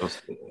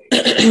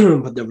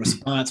 But the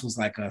response was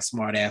like a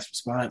smart ass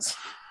response.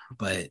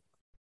 But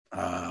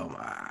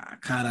I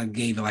kind of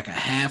gave it like a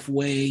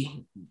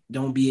halfway,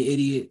 don't be an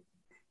idiot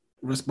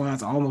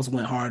response. I almost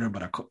went harder,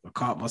 but I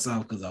caught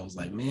myself because I was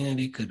like, man,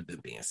 they could have been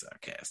being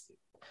sarcastic.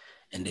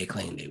 And they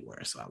claimed they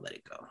were, so I let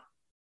it go.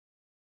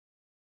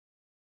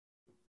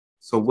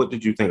 So what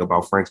did you think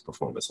about Frank's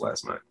performance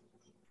last night?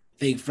 I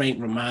think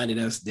Frank reminded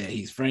us that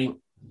he's Frank,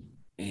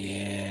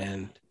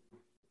 and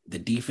the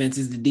defense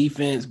is the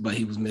defense, but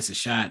he was missing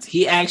shots.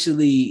 He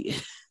actually,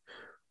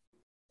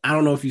 I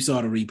don't know if you saw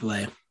the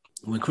replay.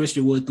 When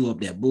Christian Wood threw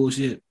up that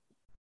bullshit,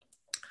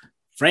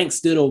 Frank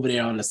stood over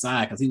there on the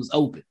side because he was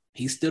open.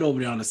 He stood over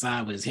there on the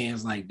side with his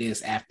hands like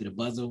this after the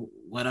buzzer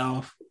went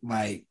off.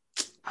 Like,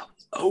 I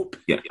was open.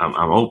 Yeah,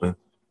 I'm open.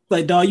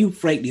 Like, dog, you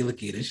Frank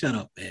Ntilikina. Shut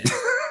up, man.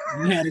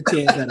 You had a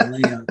chance at a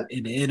layup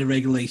in the end of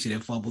regulation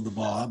and fumbled the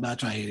ball. I'm not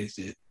trying to hear this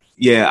shit.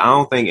 Yeah, I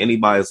don't think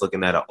anybody's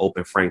looking at an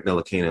open Frank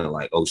Ntilikina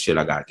like, oh shit,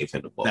 I gotta give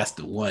him the ball. That's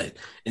the one.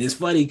 And it's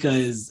funny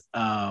because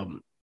I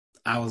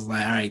was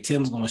like, all right,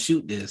 Tim's gonna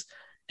shoot this.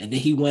 And then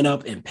he went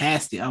up and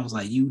passed it. I was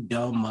like, you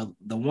dumb.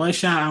 The one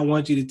shot I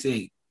want you to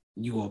take,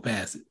 you gonna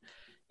pass it.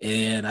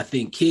 And I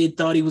think Kidd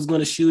thought he was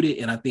gonna shoot it,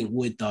 and I think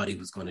Wood thought he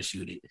was gonna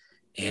shoot it.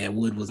 And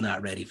Wood was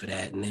not ready for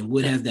that. And then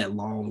Wood has that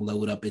long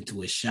load up into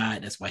his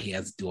shot. That's why he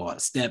has to do all the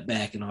step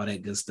back and all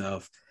that good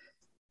stuff.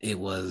 It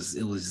was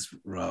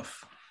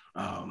rough.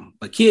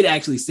 But Kidd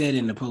actually said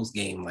in the post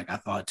game, like, I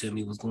thought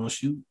Timmy was going to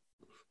shoot.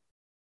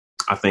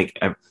 I think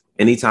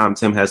anytime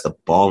Tim has the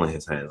ball in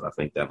his hands, I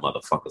think that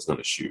motherfucker's going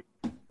to shoot.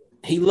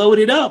 He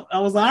loaded up. I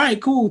was like, all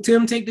right, cool.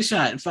 Tim, take the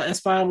shot. That's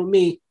fine with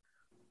me.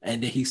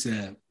 And then he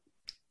said,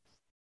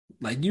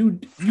 like, you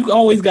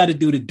always got to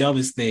do the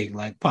dumbest thing,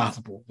 like,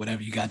 possible,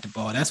 whenever you got the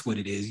ball. That's what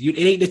it is. It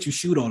ain't that you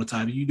shoot all the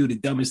time. You do the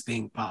dumbest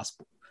thing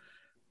possible.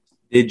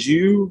 Did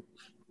you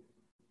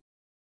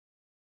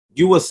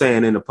were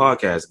saying in the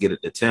podcast, get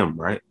it to Tim,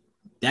 right?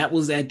 That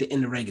was at the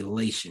end of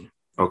regulation.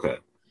 Okay.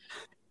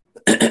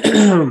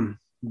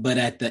 But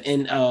at the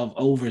end of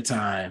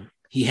overtime,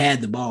 he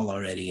had the ball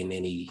already, and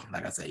then he,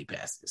 like I said, he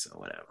passed it, so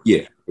whatever.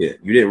 Yeah. You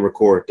didn't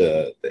record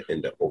the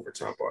end of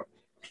overtime part.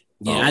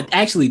 Yeah, I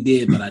actually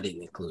did, but I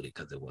didn't include it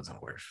because it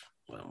wasn't worth.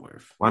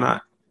 Why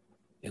not?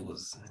 It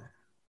wasn't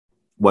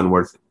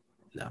worth it.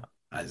 No,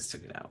 I just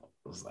took it out.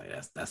 I was like,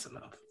 that's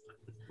enough.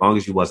 As long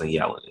as you wasn't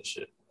yelling and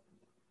shit.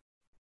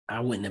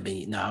 I wouldn't have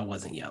been. No, I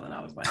wasn't yelling.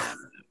 I was like,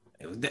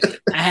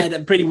 I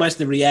had pretty much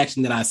the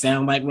reaction that I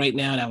sound like right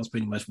now. That was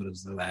pretty much what it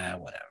was like.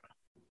 Whatever.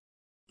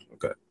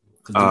 Okay.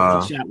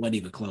 Because the shot wasn't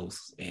even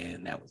close,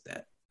 and that was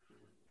that.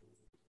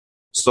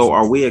 So,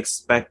 are we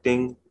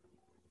expecting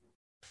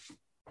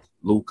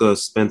Luka,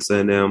 Spencer,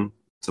 and them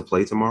to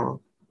play tomorrow?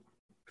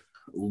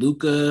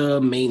 Luka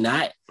may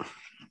not.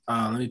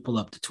 Let me pull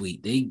up the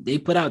tweet. They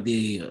put out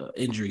the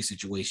injury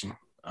situation.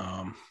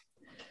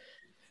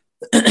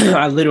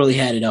 I literally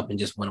had it up and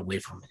just went away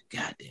from it.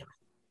 God damn it.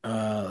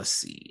 Let's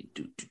see.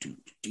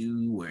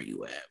 Where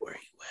you at?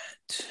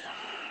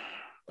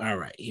 All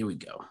right, here we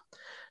go.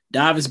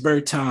 Davis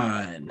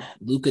Bertans,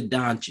 Luka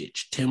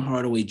Doncic, Tim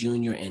Hardaway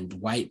Jr., and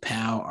Dwight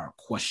Powell are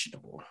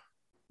questionable.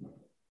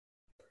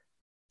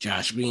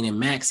 Josh Green and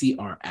Maxey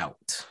are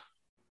out.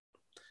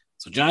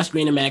 So Josh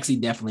Green and Maxey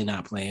definitely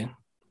not playing.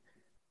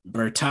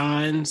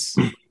 Bertans,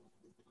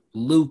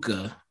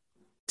 Luka,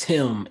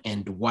 Tim,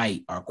 and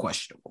Dwight are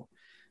questionable.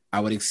 I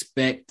would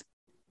expect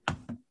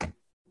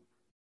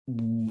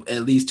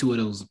at least two of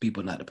those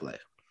people not to play.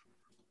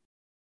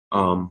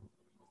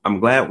 I'm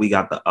glad we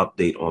got the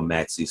update on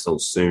Maxey so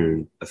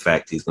soon. The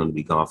fact he's going to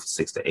be gone for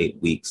 6 to 8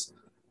 weeks.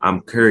 I'm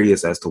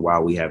curious as to why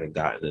we haven't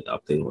gotten an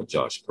update on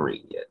Josh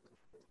Green yet.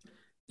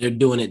 They're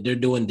doing it. They're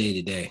doing day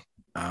to day.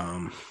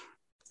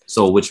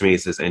 So which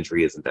means his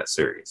injury isn't that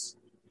serious.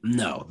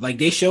 No, like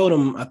they showed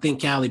him. I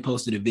think Callie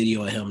posted a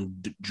video of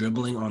him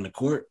dribbling on the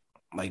court,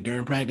 like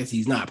during practice.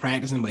 He's not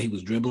practicing, but he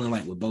was dribbling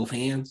like with both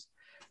hands,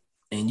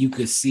 and you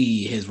could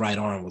see his right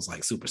arm was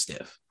like super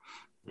stiff.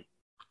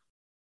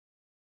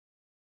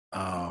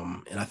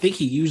 And I think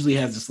he usually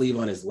has the sleeve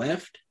on his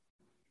left,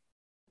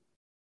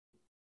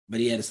 but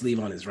he had a sleeve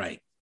on his right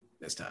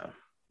this time.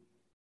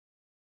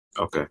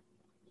 Okay.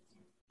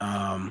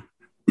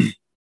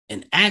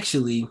 And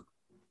actually,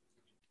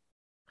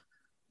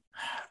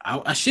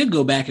 I should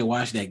go back and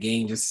watch that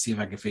game just to see if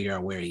I can figure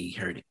out where he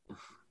hurt it.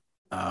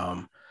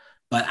 But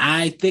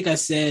I think I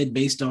said,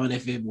 based on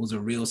if it was a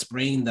real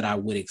sprain, that I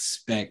would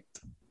expect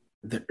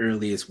the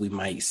earliest we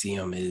might see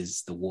him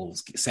is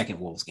the second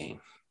Wolves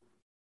game.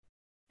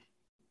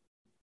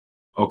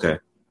 Okay.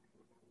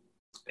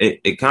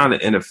 It kind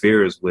of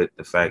interferes with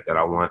the fact that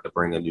I wanted to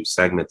bring a new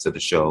segment to the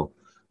show,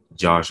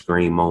 Josh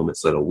Green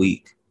Moments of the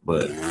Week.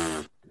 But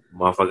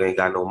motherfucker ain't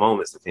got no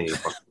moments if he ain't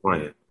fucking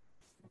playing.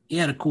 He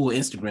had a cool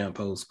Instagram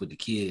post with the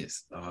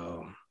kids.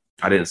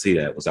 I didn't see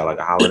that. Was that like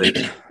a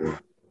holiday?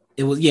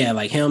 It was, yeah,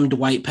 like him,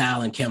 Dwight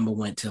Powell, and Kemba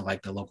went to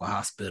like the local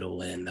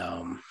hospital and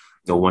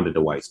no wonder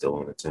Dwight's still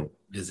on the team.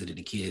 Visited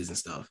the kids and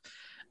stuff.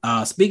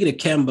 Speaking of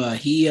Kemba,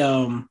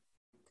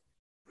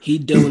 he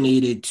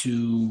donated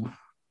to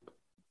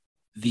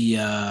the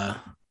I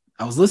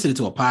was listening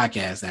to a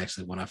podcast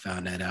actually when I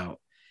found that out.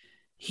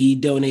 He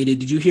donated.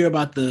 Did you hear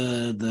about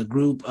the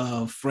group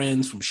of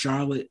friends from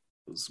Charlotte?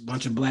 It was a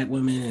bunch of black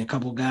women and a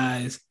couple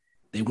guys.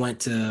 They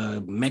went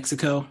to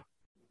Mexico.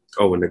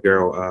 Oh, and the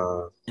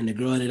girl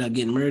ended up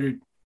getting murdered.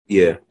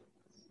 Yeah.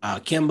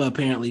 Kemba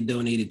apparently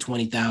donated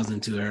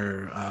 $20,000 to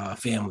her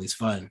family's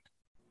fund.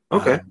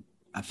 Okay.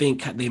 I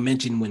think they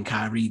mentioned when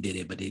Kyrie did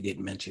it, but they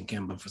didn't mention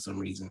Kemba for some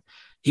reason.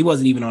 He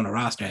wasn't even on the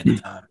roster at the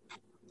time.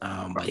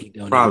 But he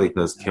donated, probably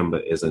because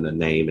Kemba isn't a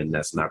name and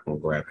that's not going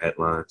to grab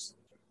headlines.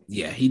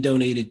 Yeah, he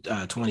donated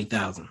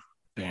 $20,000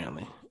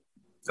 apparently.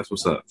 That's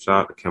what's up.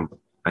 Shout out to Kemba.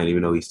 I didn't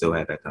even know he still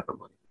had that kind of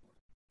money.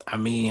 I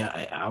mean,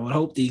 I would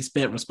hope that he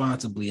spent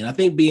responsibly, and I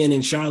think being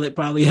in Charlotte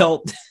probably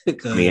helped. I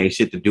mean, ain't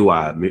shit to do.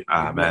 I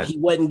imagine he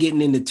wasn't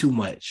getting into too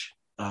much.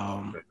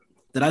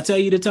 Did I tell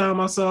you the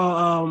time I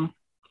saw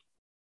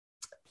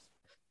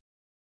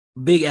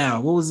Big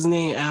Al? What was his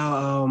name?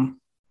 Al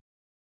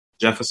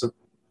Jefferson.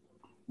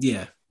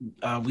 Yeah,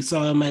 we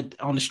saw him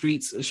on the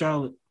streets of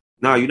Charlotte.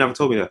 No, you never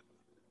told me that.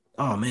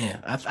 Oh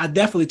man, I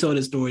definitely told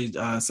this story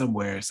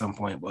somewhere at some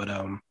point, but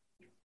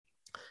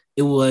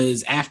it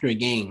was after a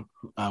game.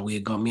 We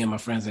had gone. Me and my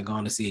friends had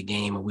gone to see a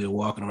game, and we were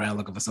walking around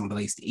looking for some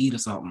place to eat or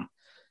something.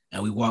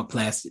 And we walked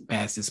past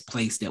this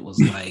place that was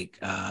like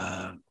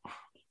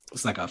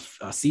it's like a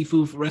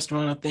seafood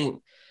restaurant, I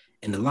think.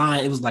 And the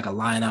line, it was like a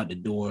line out the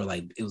door.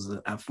 Like it was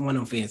one of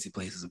them fancy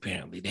places.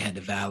 Apparently, they had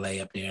the valet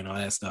up there and all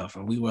that stuff.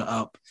 And we were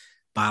up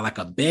by like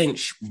a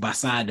bench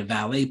beside the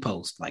valet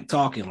post, like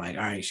talking, like,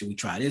 all right, should we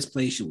try this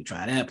place? Should we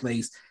try that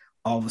place?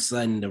 All of a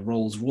sudden, the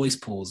Rolls Royce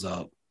pulls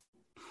up,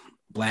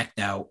 blacked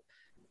out.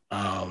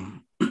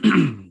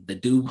 The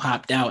dude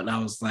hopped out, and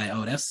I was like,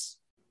 oh, that's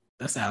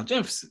Al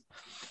Jefferson.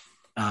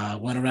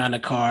 Went around the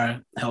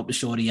car, helped the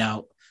shorty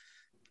out.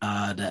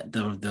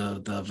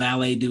 The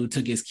valet dude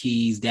took his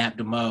keys, dapped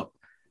him up,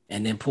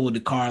 and then pulled the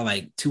car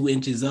like 2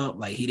 inches up.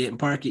 Like he didn't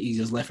park it. He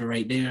just left it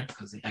right there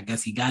because I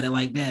guess he got it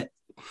like that.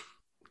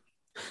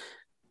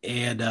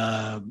 And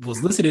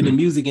was listening to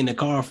music in the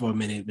car for a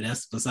minute, but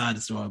that's beside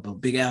the story. But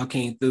Big Al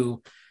came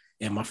through,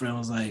 and my friend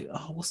was like,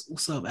 "Oh,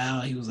 what's up,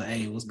 Al?" He was like,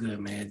 "Hey, what's good,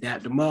 man?"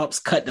 Dapped him up,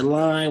 cut the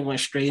line,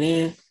 went straight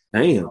in.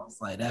 Damn. I was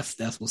like,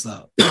 "That's what's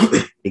up."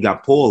 He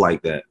got pulled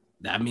like that.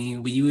 I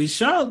mean, when you in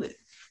Charlotte,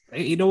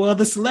 ain't no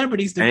other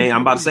celebrities.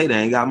 I'm about to say they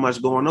ain't got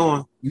much going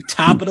on. You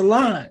top of the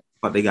line.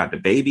 But they got the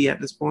baby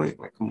at this point.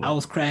 Like, come on. I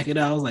was cracking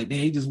out. I was like,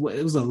 "Damn,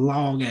 it was a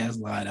long ass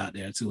line out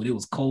there too. And it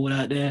was cold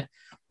out there.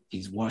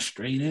 He's walked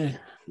straight in,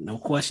 no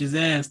questions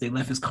asked. They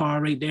left his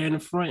car right there in the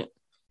front.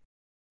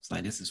 It's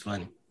like, this is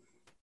funny."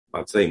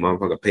 I'd say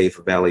motherfucker paid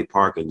for valet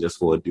parking just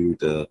for a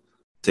dude to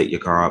take your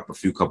car up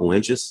a couple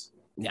inches.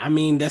 I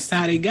mean, that's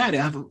how they got it.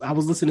 I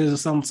was listening to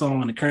some song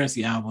on the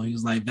Currency album. He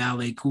was like,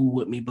 "Valet cool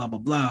with me, blah blah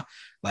blah."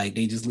 Like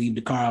they just leave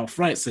the car out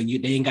front, so you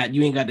ain't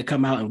got to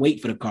come out and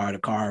wait for the car. The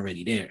car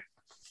already there.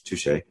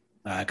 Touche.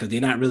 Because they're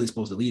not really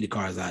supposed to leave the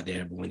cars out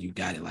there, but when you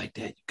got it like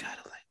that, you got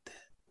it like that.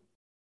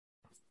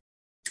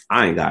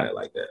 I ain't got it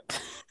like that.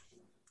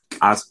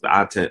 I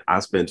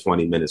spend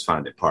 20 minutes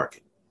finding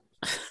parking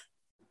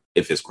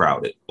if it's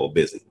crowded or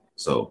busy.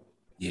 So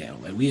yeah,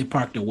 like we had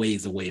parked a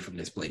ways away from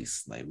this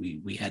place. Like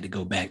we had to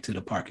go back to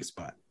the parking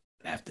spot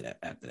after that.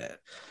 I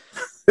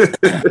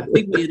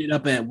think we ended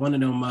up at one of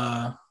them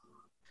one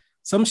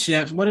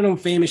of them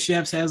famous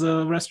chefs has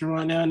a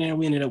restaurant down there.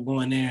 We ended up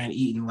going there and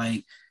eating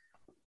like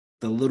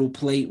the little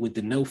plate with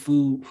the no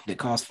food that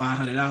cost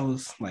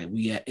 $500. Like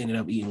we ended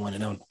up eating one of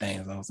them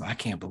things. I was like, I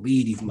can't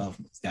believe these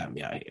motherfuckers got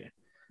me out here.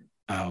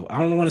 I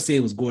don't want to say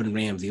it was Gordon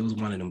Ramsay. It was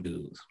one of them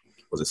dudes.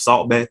 Was it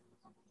Salt Bae?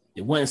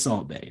 It wasn't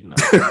Salt Bae. No.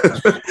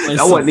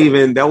 That wasn't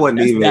even.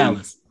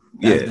 Dallas.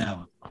 Yeah.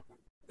 Dallas.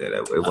 Yeah,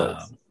 it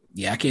was.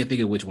 Yeah, I can't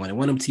think of which one. And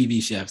one of them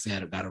TV chefs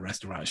had got a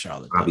restaurant in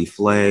Charlotte. Bobby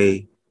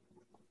Flay.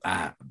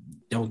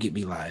 Don't get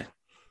me lying.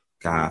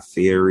 Guy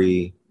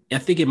Fieri. I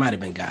think it might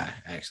have been Guy,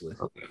 actually.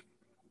 Okay.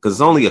 Because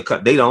it's only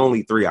they the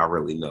only 3 I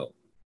really know.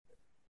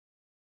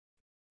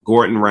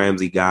 Gordon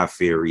Ramsay, Guy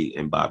Fieri,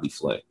 and Bobby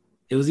Flay.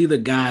 It was either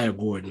Guy or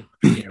Gordon.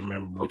 I can't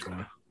remember which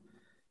one.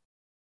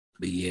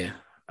 But yeah,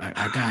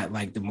 I got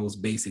like the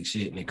most basic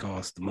shit and it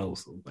cost the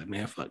most. But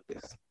man, fuck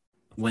this. It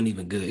wasn't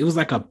even good. It was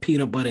like a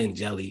peanut butter and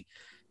jelly,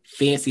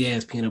 fancy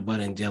ass peanut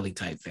butter and jelly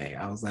type thing.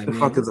 I was like, the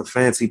fuck is a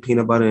fancy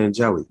peanut butter and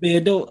jelly?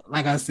 Man,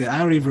 like I said, I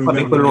don't even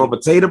remember. They put it on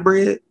potato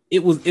bread?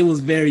 It was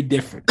very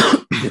different.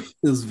 It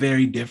was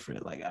very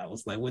different. Like I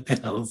was like, what the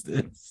hell is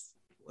this?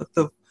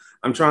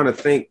 I'm trying to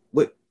think.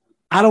 What?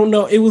 I don't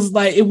know. It was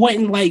like, it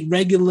wasn't like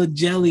regular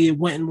jelly. It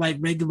wasn't like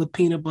regular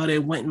peanut butter.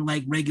 It wasn't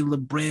like regular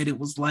bread. It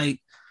was like,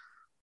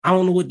 I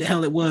don't know what the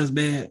hell it was,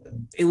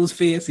 man. It was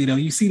fancy though.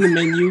 You see the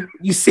menu?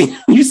 You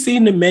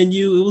seen the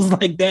menu? It was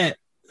like that.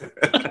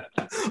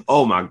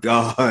 Oh my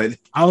God.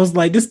 I was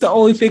like, this is the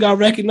only thing I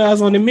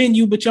recognize on the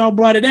menu, but y'all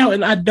brought it out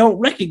and I don't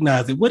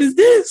recognize it. What is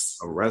this?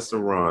 A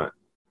restaurant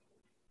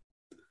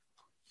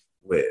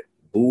with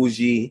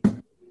bougie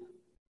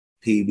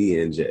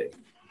PB&J.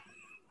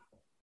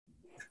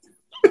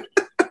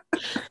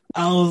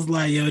 I was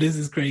like, yo, this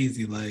is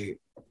crazy. Like,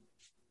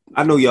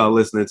 I know y'all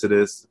listening to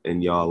this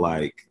and y'all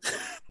like,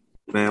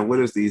 man, what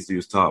is these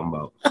dudes talking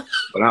about?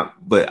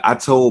 But I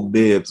told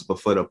Bibbs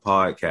before the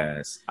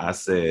podcast, I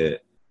said,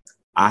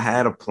 I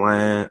had a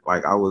plan,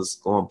 like I was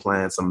going to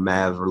plan some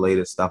Mavs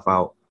related stuff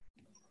out,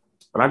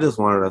 but I just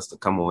wanted us to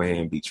come over here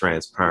and be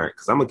transparent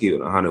because I'm going to keep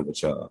it 100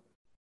 with y'all.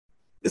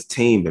 This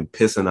team been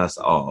pissing us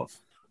off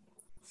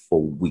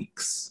for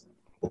weeks,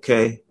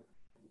 okay?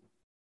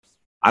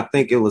 I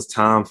think it was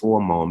time for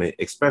a moment,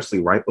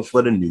 especially right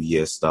before the New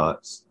Year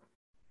starts,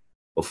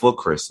 before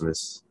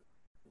Christmas,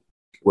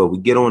 where we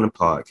get on the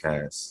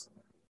podcast,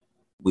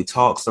 we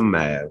talk some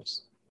Mavs,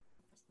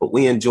 but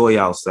we enjoy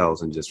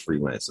ourselves and just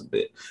freelance a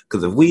bit.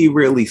 Because if we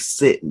really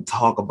sit and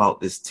talk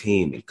about this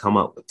team and come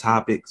up with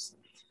topics,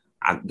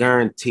 I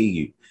guarantee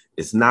you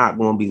it's not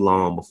going to be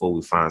long before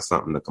we find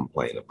something to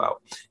complain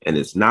about. And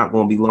it's not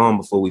going to be long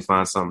before we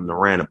find something to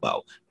rant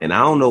about. And I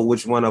don't know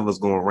which one of us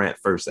going to rant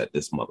first at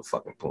this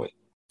motherfucking point.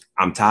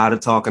 I'm tired of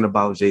talking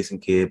about Jason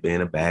Kidd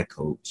being a bad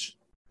coach.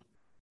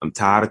 I'm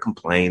tired of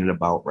complaining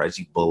about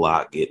Reggie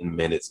Bullock getting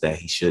minutes that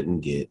he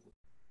shouldn't get.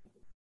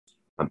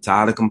 I'm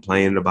tired of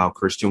complaining about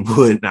Christian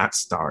Wood not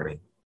starting.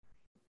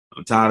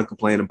 I'm tired of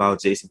complaining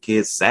about Jason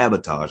Kidd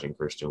sabotaging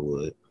Christian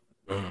Wood.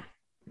 I'm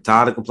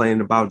tired of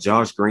complaining about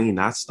Josh Green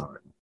not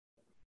starting.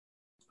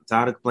 I'm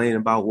tired of complaining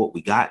about what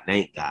we got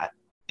and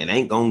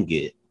ain't gonna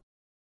get.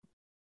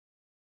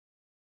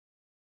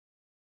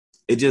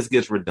 It just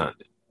gets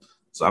redundant.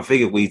 So I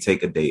figured we'd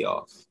take a day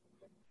off.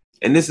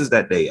 And this is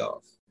that day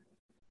off.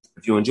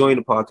 If you're enjoying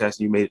the podcast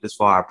and you made it this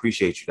far, I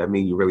appreciate you. That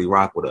means you really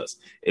rock with us.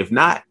 If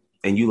not,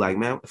 and you like,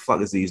 man, what the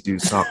fuck is these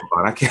dudes talking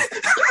about? I can't.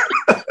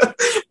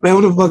 Man,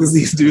 what the fuck is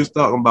these dudes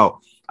talking about?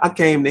 I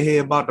came to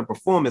hear about the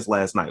performance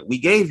last night. We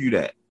gave you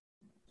that.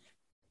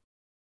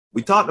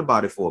 We talked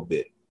about it for a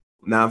bit.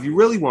 Now, if you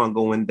really want to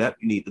go in depth,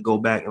 you need to go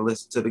back and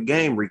listen to the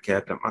game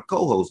recap that my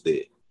co-host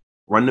did.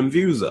 Run them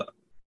views up.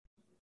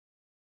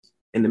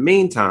 In the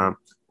meantime,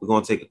 we're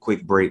going to take a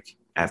quick break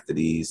after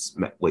these.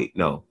 Wait,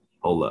 no,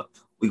 hold up.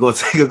 We're going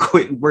to take a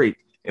quick break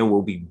and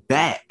we'll be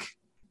back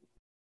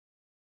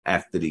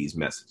after these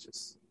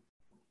messages.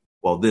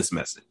 Well, this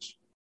message.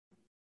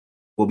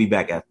 We'll be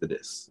back after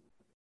this.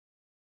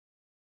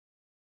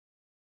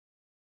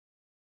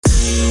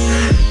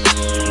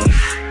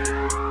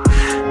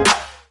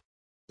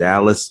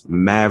 Dallas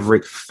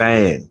Maverick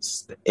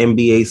fans, the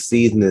NBA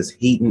season is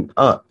heating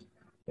up,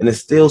 and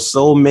there's still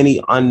so many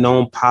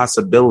unknown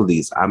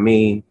possibilities. I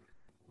mean,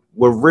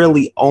 we're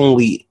really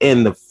only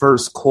in the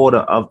first quarter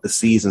of the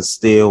season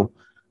still.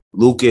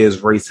 Luka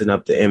is racing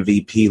up the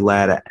MVP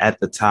ladder at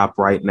the top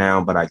right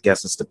now, but I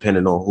guess it's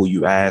depending on who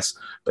you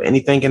ask. But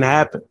anything can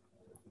happen.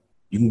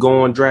 You can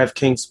go on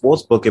DraftKings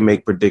Sportsbook and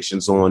make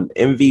predictions on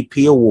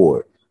MVP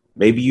award.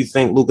 Maybe you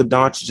think Luka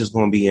Doncic is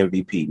going to be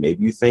MVP.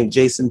 Maybe you think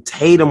Jason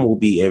Tatum will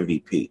be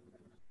MVP.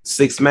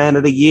 Sixth man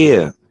of the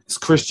year. It's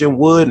Christian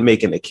Wood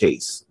making a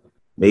case.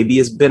 Maybe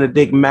it's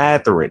Benedict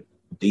Mathurin,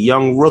 the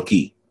young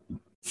rookie.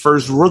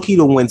 First rookie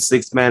to win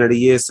sixth man of the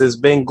year since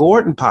Ben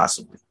Gordon,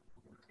 possibly.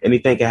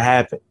 Anything can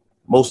happen.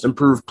 Most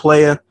improved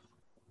player.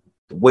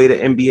 The way the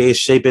NBA is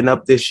shaping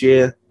up this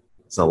year,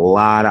 it's a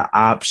lot of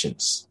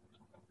options.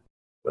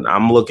 When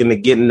I'm looking to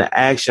get into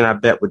action, I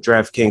bet with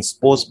DraftKings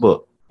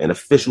Sportsbook, an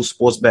official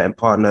sports betting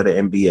partner of the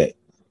NBA.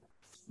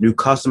 New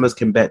customers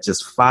can bet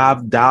just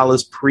 $5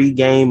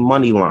 pregame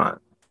money line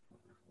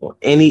on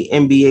any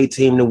NBA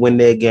team to win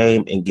their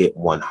game and get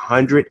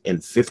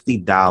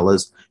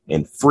 $150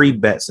 in free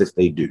bets if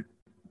they do.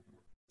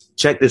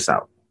 Check this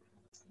out.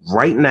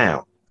 Right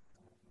now,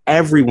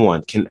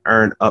 everyone can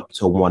earn up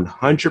to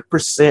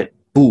 100%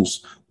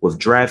 boost with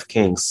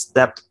DraftKings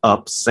stepped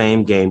up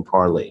same game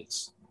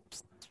parlays.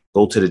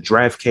 Go to the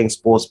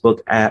DraftKings Sportsbook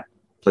app,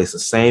 place a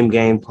same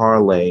game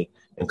parlay,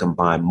 and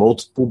combine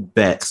multiple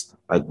bets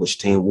like which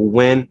team will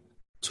win,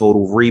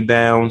 total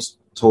rebounds,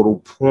 total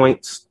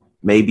points,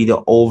 maybe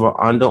the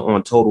over-under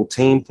on total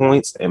team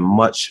points, and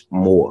much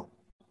more.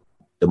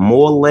 The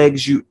more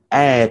legs you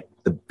add,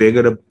 the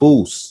bigger the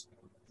boost,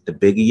 the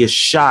bigger your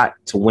shot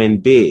to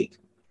win big.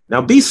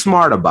 Now, be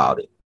smart about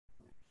it.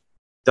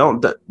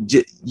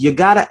 You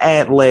got to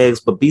add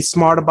legs, but be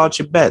smart about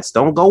your bets.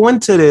 Don't go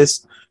into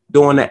this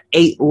doing an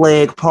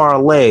 8-leg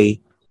parlay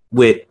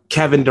with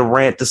Kevin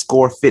Durant to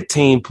score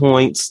 15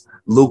 points,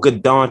 Luka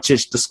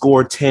Doncic to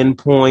score 10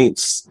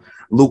 points,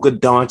 Luka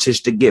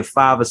Doncic to get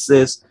 5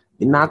 assists.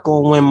 You're not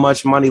going to win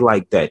much money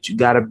like that. You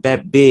got to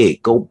bet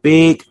big. Go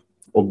big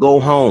or go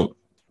home.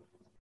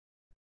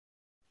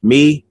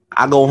 Me,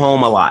 I go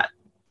home a lot.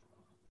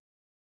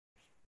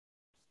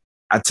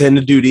 I tend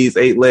to do these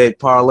 8-leg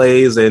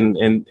parlays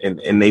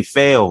and they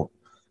fail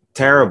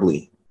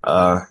terribly.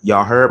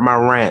 Y'all heard my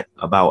rant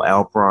about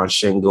Alperen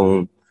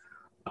Şengün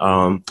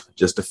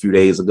just a few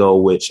days ago,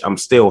 which I'm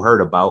still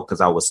hurt about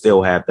because I would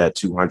still have that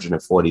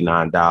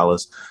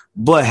 $249.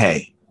 But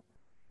hey,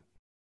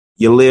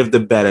 you live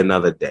to bet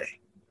another day.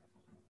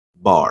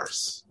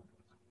 Bars.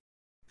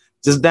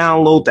 Just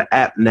download the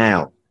app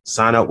now.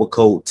 Sign up with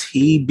code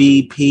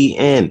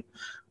TBPN.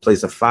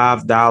 Place a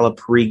 $5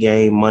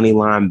 pregame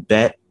moneyline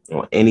bet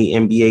on any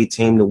NBA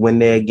team to win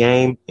their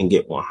game and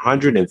get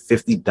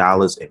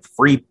 $150 in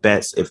free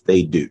bets if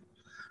they do.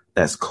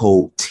 That's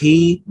code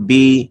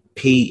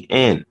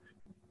TBPN.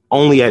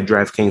 Only at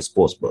DraftKings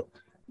Sportsbook.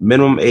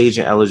 Minimum age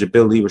and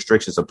eligibility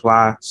restrictions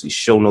apply. See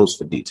show notes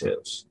for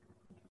details.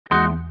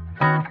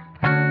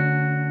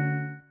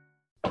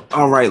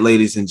 All right,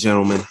 ladies and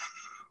gentlemen,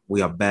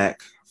 we are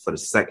back for the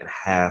second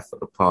half of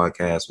the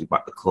podcast. We're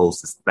about to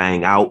close this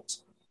thing out.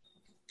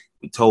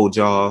 We told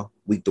y'all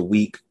week to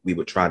week we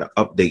would try to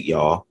update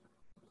y'all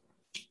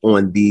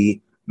on the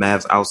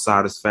Mavs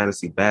Outsiders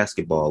Fantasy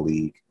Basketball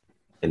League,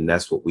 and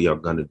that's what we are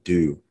going to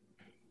do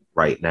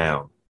right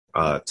now,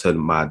 to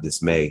my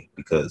dismay,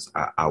 because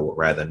I would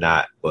rather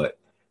not, but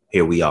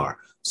here we are.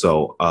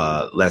 So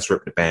let's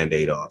rip the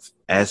Band-Aid off.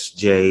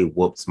 SJ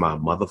whoops my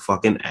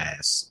motherfucking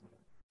ass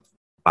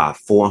by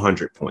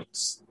 400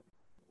 points.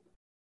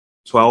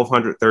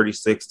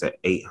 1,236 to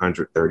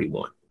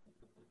 831.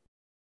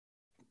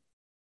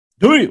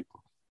 Do you?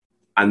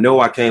 I know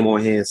I came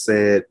on here and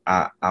said,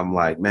 I'm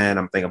like, man,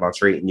 I'm thinking about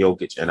trading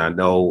Jokic. And I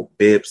know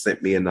Bibb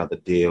sent me another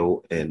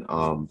deal, and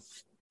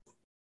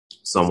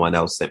someone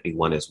else sent me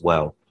one as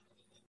well.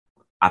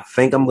 I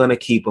think I'm going to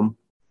keep him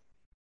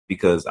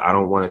because I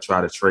don't want to try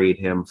to trade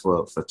him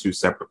for two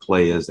separate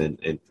players.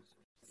 And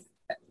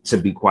to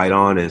be quite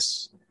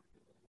honest,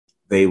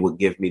 they would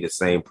give me the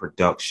same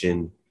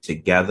production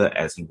together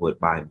as he would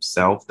by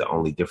himself. The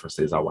only difference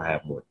is I will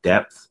have more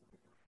depth.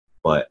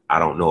 But I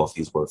don't know if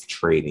he's worth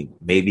trading.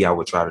 Maybe I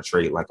would try to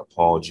trade like a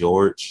Paul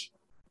George.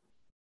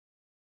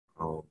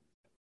 I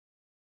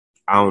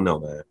don't know,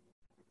 man.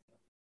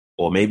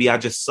 Or maybe I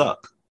just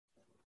suck.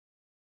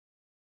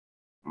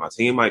 My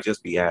team might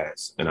just be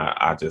ass. And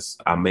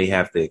I may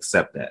have to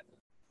accept that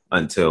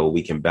until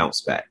we can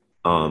bounce back.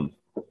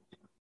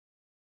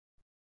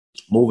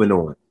 Moving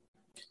on.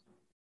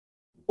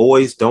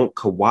 Boys Don't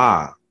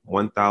Kawhi,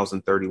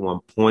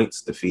 1,031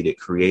 points, defeated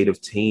Creative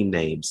Team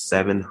Name,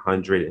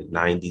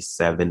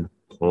 797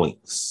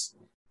 points.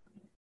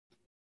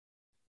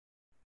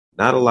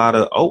 Not a lot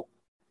of,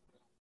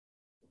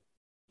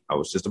 I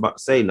was just about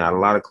to say, not a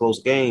lot of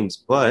close games,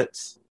 but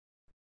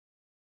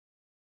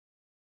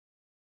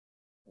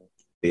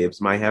Bibbs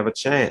might have a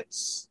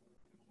chance.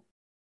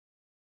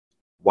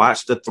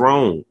 Watch the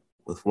Throne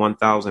with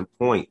 1,000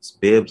 points.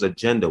 Bibbs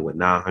Agenda with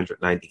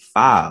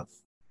 995.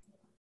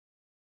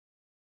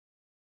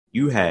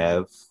 You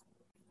have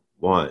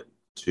 1,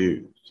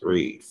 2,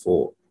 3,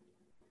 4.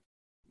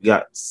 You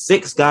got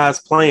 6 guys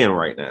playing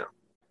right now.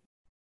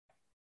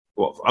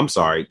 Well, I'm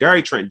sorry,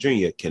 Gary Trent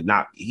Jr.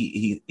 cannot.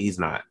 He's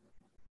not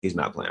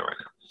playing right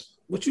now.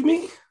 What you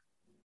mean?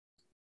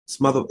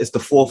 It's the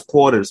fourth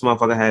quarter. This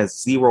motherfucker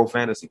has 0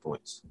 fantasy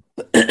points.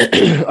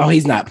 Oh,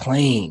 he's not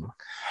playing.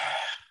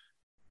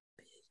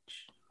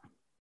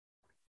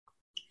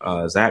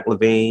 Zach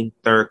LaVine,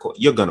 third quarter.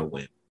 You're gonna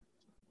win.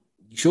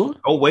 You sure?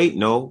 Oh wait,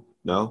 no.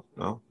 I'm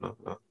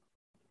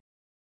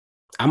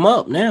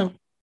up now.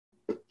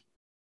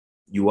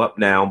 You up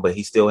now, but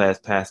he still has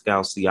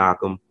Pascal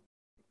Siakam,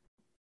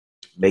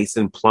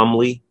 Mason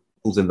Plumlee,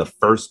 who's in the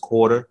first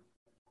quarter.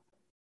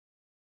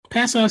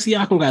 Pascal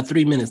Siakam got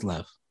 3 minutes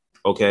left.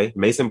 Okay,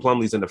 Mason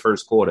Plumlee's in the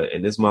first quarter,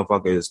 and this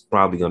motherfucker is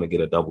probably gonna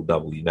get a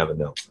double-double. You never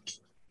know.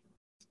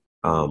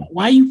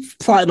 Why are you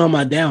plotting on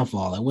my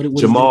downfall? Like, what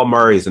Jamal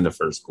Murray's in the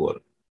first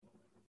quarter.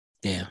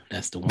 Damn,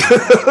 that's the one.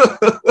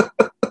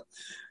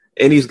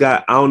 And he's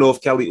got, I don't know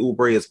if Kelly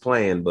Oubre is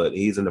playing, but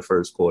he's in the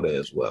first quarter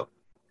as well.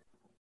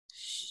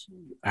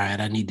 All right,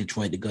 I need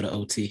Detroit to go to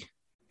OT.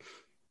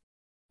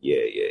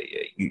 Yeah.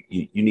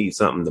 You need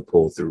something to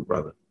pull through,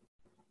 brother.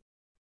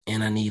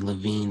 And I need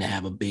LaVine to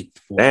have a big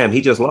fourth. Damn,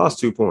 he just lost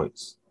 2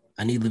 points.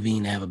 I need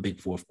LaVine to have a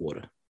big fourth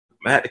quarter.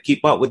 I had to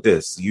keep up with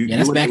this.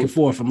 That's back and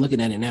forth. I'm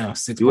looking at it now.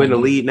 6. You in the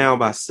lead now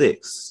by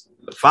 6.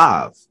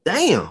 5.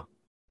 Damn.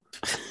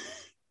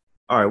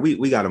 All right,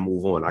 we got to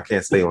move on. I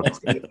can't stay on this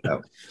game.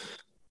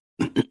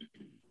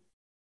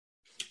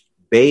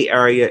 Bay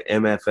Area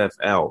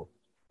MFFL,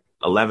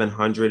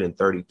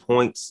 1,130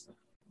 points.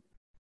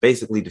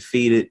 Basically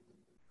defeated,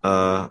 he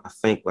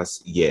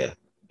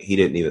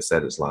didn't even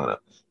set his lineup.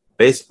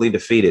 Basically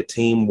defeated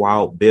Team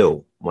Wild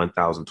Bill,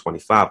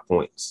 1,025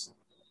 points.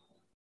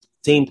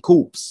 Team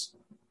Coops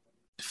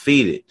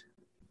defeated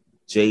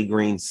Jay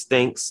Green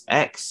Stinks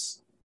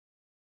X,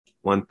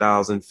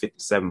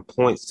 1,057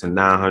 points to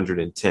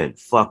 910.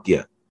 Fuck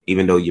yeah,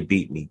 even though you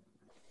beat me.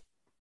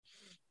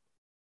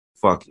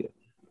 Fuck yeah.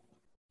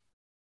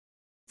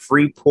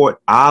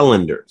 Freeport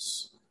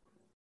Islanders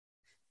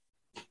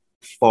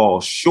fall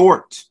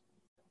short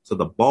to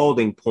the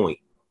Balding Point,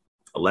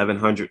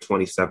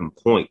 1,127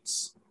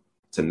 points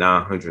to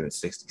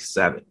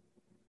 967.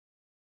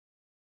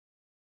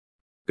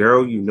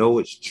 Girl, you know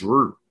it's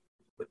Drew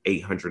with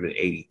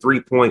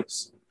 883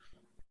 points.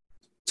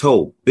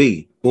 Toe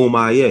B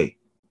Boomaye,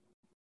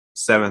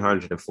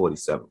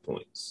 747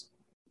 points.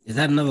 Is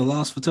that another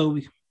loss for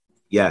Toby?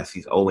 Yes,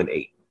 he's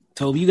 0-8.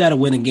 Toby, you got to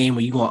win a game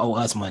where you're going to owe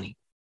us money.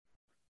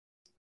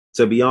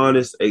 To be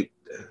honest, hey,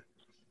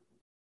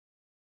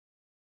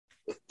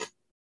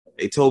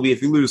 Toby,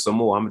 if you lose some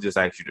more, I'm going to just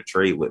ask you to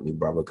trade with me,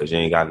 brother, because you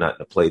ain't got nothing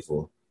to play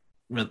for.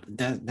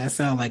 That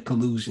sounds like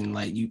collusion.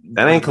 Like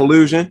that ain't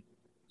collusion.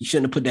 You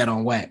shouldn't have put that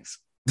on wax.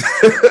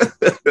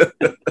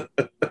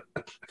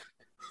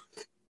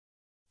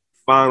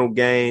 Final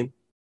game.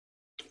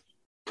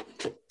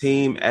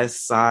 Team S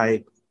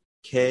Side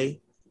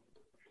K,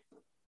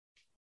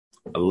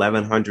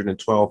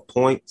 1,112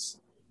 points.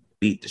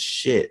 Beat the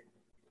shit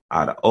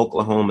out of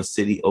Oklahoma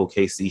City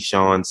OKC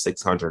Sean,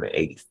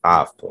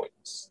 685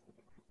 points.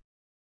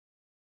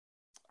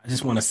 I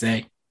just want to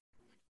say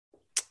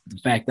the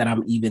fact that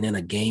I'm even in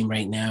a game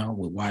right now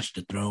with Watch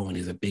the Throne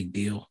is a big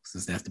deal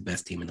since that's the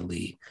best team in the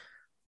league.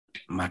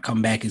 My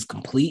comeback is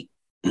complete.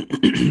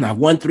 I've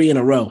won 3 in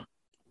a row.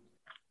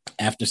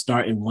 After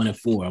starting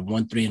 1-4, I've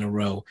won 3 in a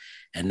row,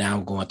 and now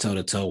I'm going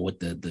toe-to-toe with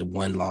the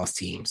one-loss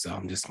team. So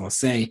I'm just going to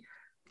say,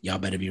 y'all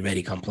better be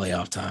ready come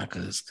playoff time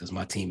because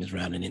my team is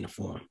rounding into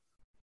form.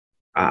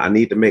 I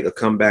need to make a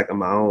comeback of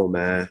my own,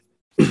 man.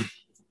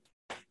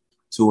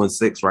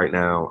 2-6 right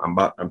now. I'm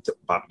about to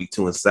be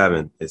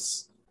 2-7.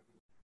 It's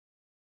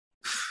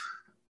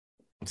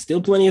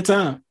still plenty of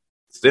time.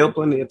 Still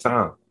plenty of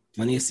time.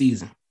 Plenty of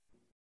season.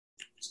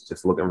 It's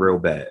just looking real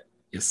bad.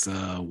 It's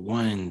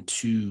 1,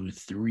 2,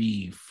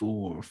 3,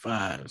 4,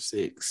 5,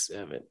 6,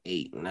 7,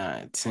 8,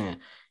 9, 10,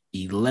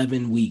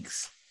 11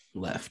 weeks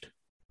left.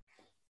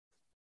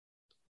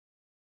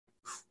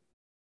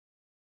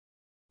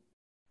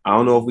 I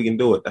don't know if we can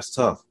do it. That's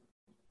tough.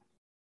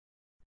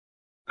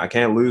 I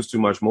can't lose too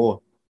much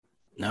more.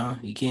 No,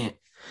 you can't.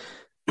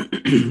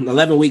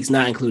 11 weeks,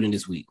 not including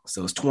this week.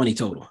 So it's 20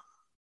 total.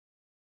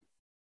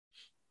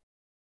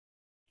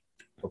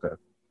 Okay.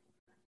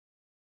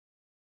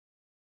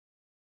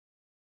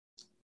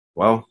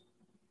 Well,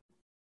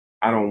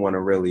 I don't want to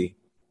really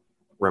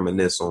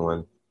reminisce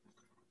on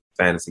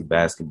fantasy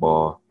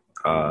basketball.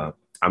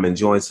 I'm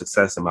enjoying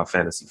success in my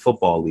fantasy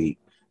football league.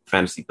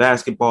 Fantasy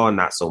basketball,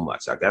 not so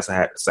much. I guess I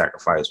had to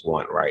sacrifice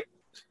one, right?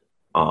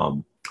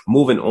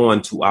 Moving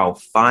on to our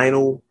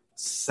final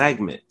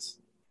segment.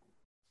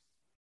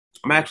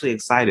 I'm actually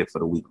excited for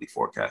the weekly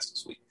forecast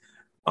this week.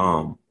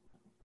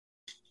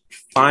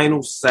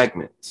 Final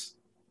segment.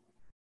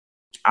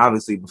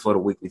 Obviously, before the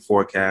weekly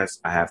forecast,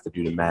 I have to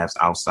do the Mavs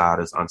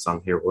Outsiders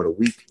Unsung Hero of the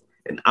Week.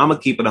 And I'm going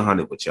to keep it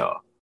 100 with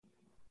y'all.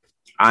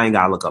 I ain't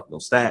got to look up no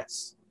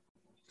stats.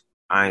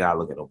 I ain't got to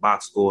look at no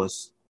box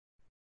scores.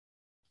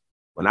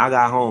 When I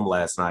got home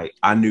last night,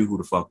 I knew who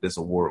the fuck this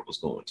award was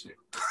going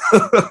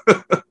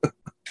to.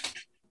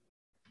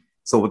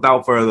 So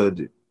without further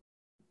ado,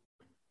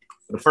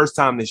 for the first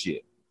time this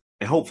year,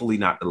 and hopefully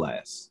not the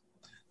last,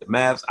 the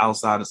Mavs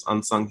Outsiders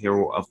Unsung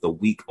Hero of the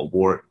Week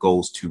award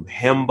goes to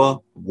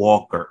Kemba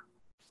Walker.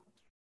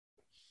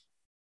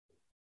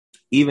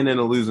 Even in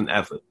a losing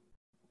effort,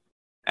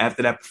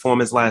 after that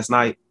performance last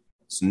night,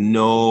 there's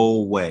no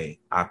way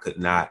I could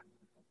not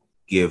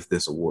give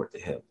this award to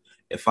him.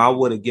 If I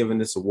would have given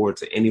this award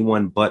to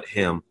anyone but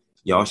him,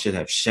 y'all should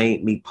have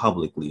shamed me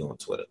publicly on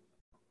Twitter.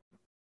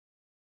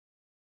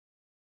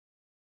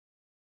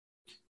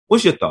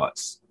 What's your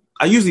thoughts?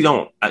 I usually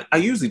don't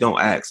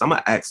ask. I'm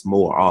gonna ask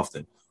more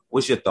often.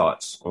 What's your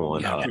thoughts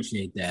on? Yeah, I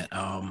appreciate that.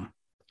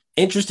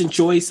 Interesting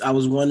choice. I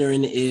was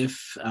wondering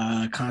if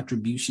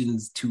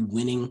contributions to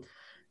winning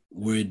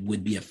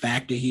would be a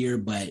factor here,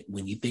 but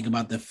when you think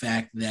about the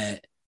fact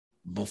that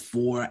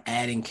before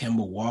adding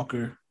Kemba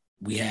Walker,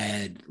 we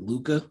had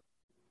Luka,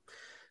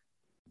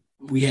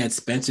 we had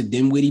Spencer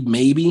Dinwiddie,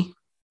 maybe,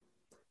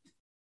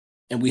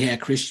 and we had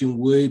Christian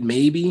Wood,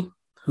 maybe,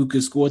 who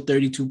could score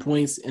 32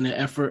 points in an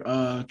effort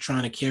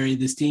trying to carry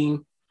this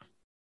team.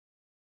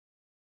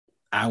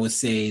 I would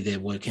say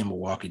that what Kemba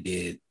Walker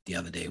did the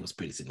other day was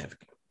pretty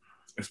significant.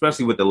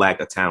 Especially with the lack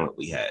of talent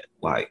we had.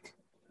 Like,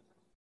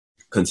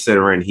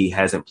 considering he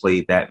hasn't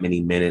played that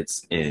many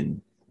minutes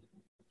in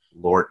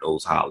Lord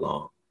knows how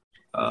long.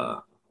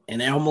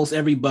 And almost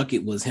every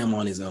bucket was him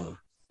on his own.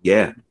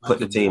 Yeah, put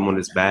the team on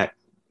his back.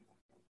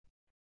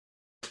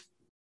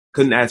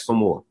 Couldn't ask for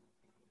more.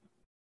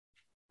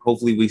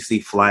 Hopefully we see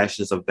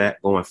flashes of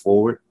that going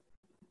forward.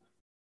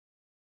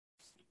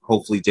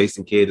 Hopefully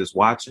Jason Kidd is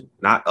watching.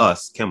 Not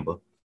us, Kemba.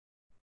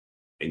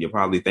 And you're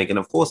probably thinking,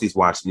 of course he's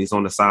watching. He's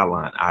on the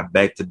sideline. I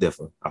beg to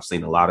differ. I've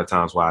seen a lot of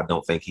times where I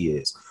don't think he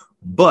is.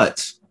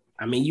 But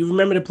I mean, you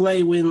remember the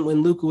play when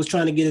Luka was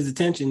trying to get his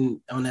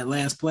attention on that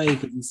last play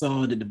because he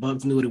saw that the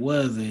Bucks knew what it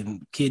was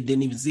and Kidd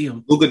didn't even see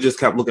him. Luka just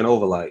kept looking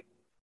over like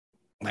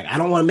I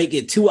don't want to make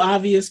it too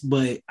obvious,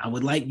 but I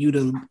would like you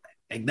to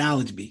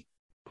acknowledge me.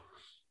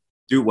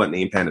 Dude wasn't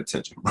even paying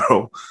attention,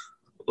 bro.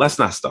 Let's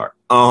not start.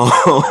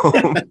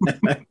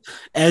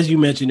 As you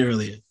mentioned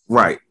earlier.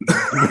 Right.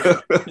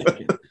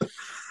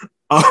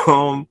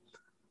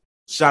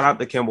 Shout out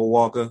to Kemba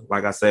Walker.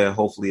 Like I said,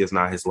 hopefully it's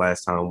not his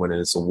last time winning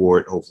this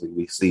award. Hopefully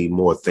we see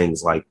more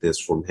things like this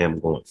from him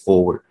going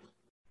forward.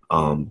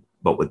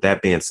 But with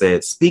that being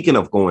said, speaking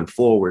of going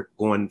forward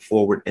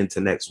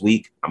into next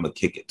week, I'm going to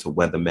kick it to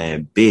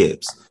Weatherman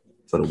Bibbs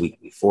for the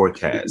weekly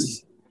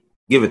forecast.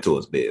 Give it to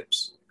us,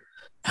 Bibbs.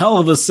 Hell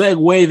of a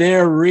segue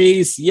there,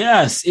 Reese.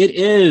 Yes, it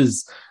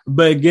is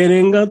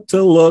beginning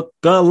to look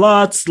a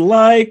lot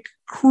like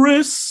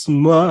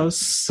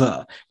Christmas.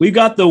 We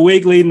got the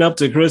week leading up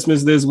to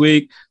Christmas this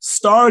week,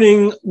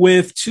 starting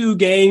with 2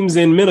 games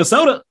in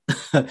Minnesota.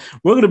 We're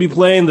going to be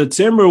playing the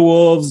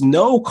Timberwolves.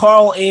 No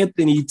Karl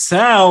Anthony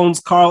Towns.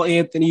 Karl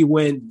Anthony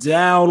went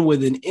down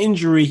with an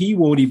injury. He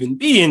won't even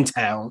be in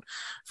town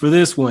for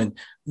this one.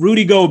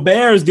 Rudy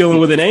Gobert is dealing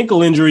with an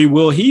ankle injury.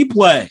 Will he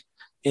play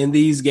in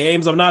these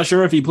games? I'm not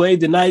sure if he played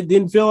tonight.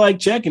 Didn't feel like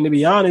checking, to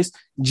be honest.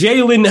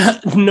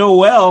 Jalen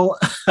Noel,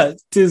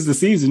 'tis the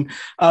season.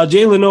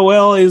 Jalen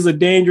Noel is a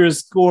dangerous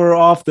scorer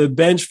off the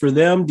bench for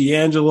them.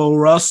 D'Angelo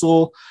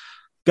Russell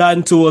got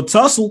into a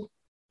tussle.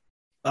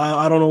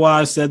 I don't know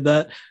why I said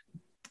that.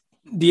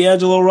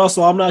 D'Angelo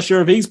Russell, I'm not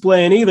sure if he's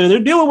playing either. They're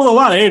dealing with a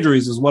lot of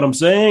injuries is what I'm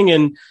saying.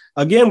 And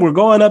again, we're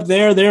going up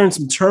there. They're in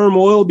some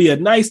turmoil. It'd be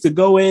nice to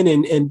go in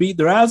and beat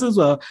their asses.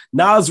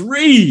 Naz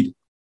Reid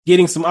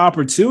getting some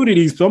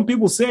opportunities. Some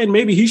people saying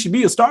maybe he should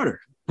be a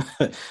starter.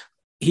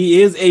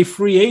 He is a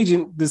free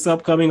agent this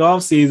upcoming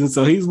offseason,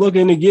 so he's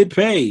looking to get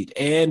paid,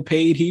 and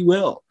paid he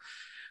will.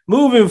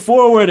 Moving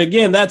forward,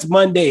 again, that's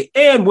Monday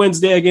and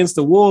Wednesday against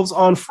the Wolves.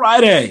 On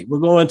Friday, we're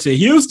going to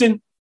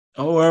Houston,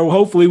 or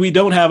hopefully we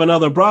don't have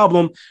another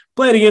problem,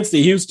 playing against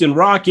the Houston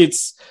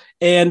Rockets.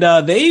 And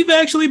they've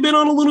actually been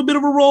on a little bit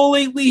of a roll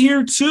lately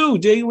here too.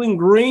 Jalen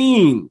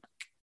Green,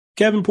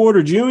 Kevin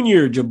Porter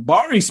Jr.,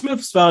 Jabari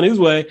Smith's found his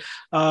way.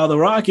 The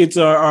Rockets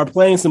are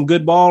playing some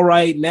good ball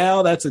right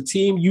now. That's a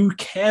team you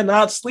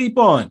cannot sleep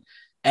on,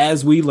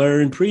 as we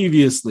learned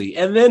previously.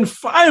 And then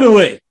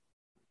finally,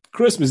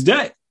 Christmas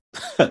Day,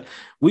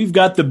 we've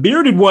got the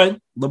bearded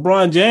one,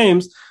 LeBron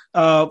James,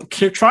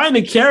 trying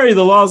to carry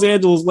the Los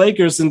Angeles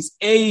Lakers since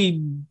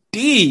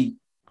AD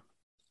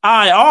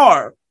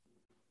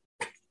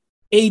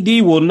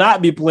will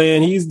not be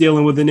playing. He's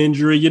dealing with an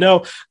injury. You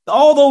know,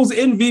 all those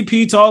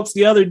MVP talks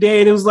the other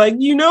day, and it was like,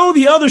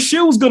 the other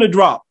shoe was going to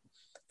drop.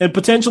 and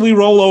potentially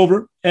roll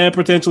over and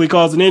potentially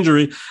cause an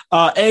injury.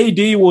 AD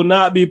will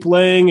not be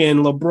playing, and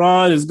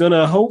LeBron is going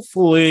to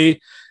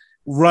hopefully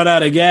run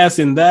out of gas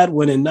in that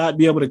one and not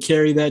be able to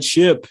carry that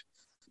ship.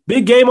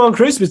 Big game on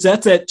Christmas.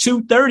 That's at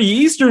 2:30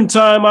 Eastern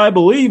time, I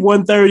believe,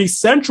 1:30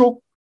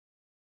 Central.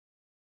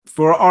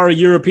 For our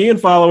European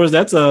followers,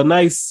 that's a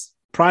nice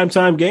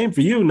primetime game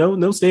for you.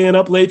 No staying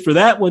up late for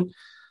that one.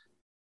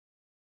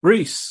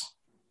 Reese,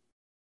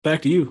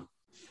 back to you.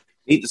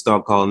 Need to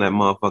start calling that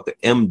motherfucker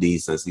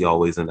MD since he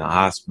always in the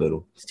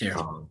hospital. It's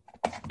terrible.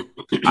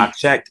 I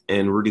checked,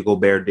 and Rudy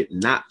Gobert did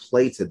not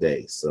play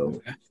today,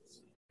 so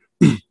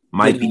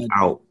might be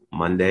out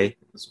Monday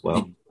as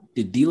well.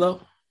 Did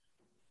D'Lo?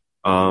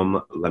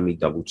 Let me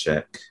double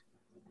check.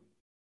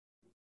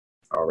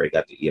 I already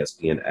got the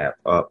ESPN app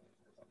up.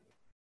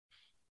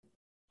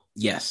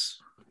 Yes.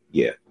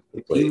 Yeah.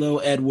 D'Lo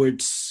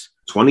Edwards.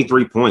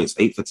 23 points,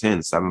 8 for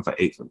 10, 7 for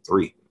 8 from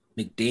 3.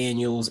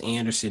 McDaniels,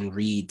 Anderson,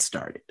 Reed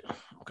started.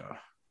 Okay.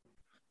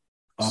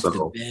 Off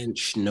the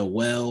bench,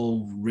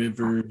 Noel,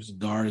 Rivers,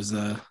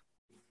 Garza,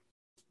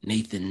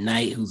 Nathan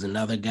Knight, who's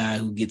another guy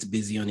who gets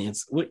busy on the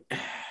inside.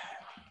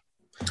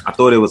 I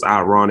thought it was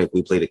ironic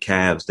we played the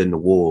Cavs, then the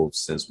Wolves,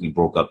 since we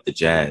broke up the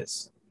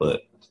Jazz.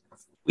 But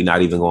we're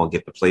not even going to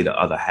get to play the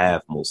other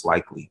half, most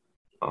likely.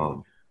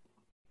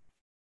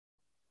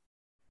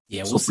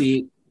 Yeah, we'll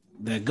see.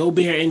 The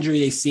Gobert injury,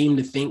 they seem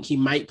to think he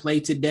might play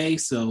today,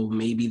 so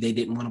maybe they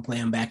didn't want to play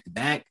him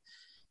back-to-back,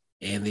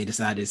 and they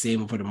decided to save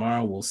him for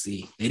tomorrow. We'll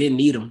see. They didn't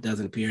need him.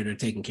 Doesn't appear they're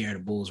taking care of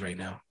the Bulls right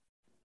now.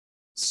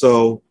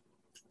 So,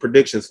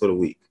 predictions for the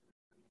week.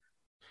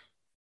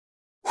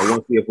 I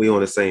want to see if we're on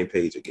the same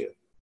page again.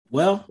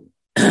 Well,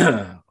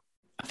 I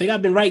think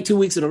I've been right 2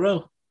 weeks in a row,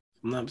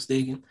 if I'm not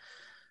mistaken.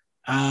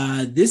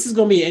 This is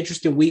going to be an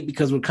interesting week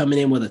because we're coming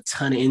in with a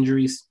ton of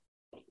injuries.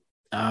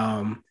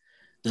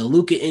 The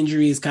Luka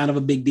injury is kind of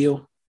a big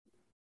deal.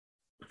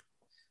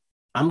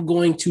 I'm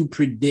going to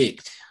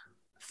predict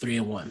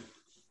 3-1.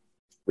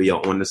 We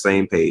are on the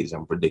same page.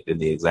 I'm predicting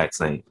the exact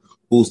same.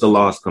 Who's the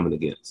loss coming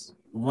against?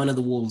 One of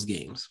the Wolves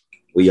games.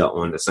 We are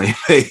on the same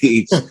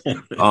page.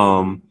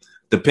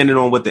 Depending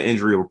on what the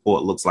injury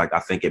report looks like,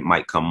 I think it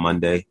might come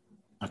Monday.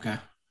 Okay.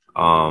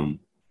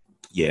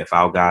 Yeah, if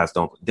our guys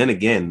don't, then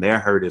again, they're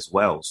hurt as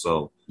well.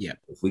 So yeah,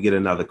 if we get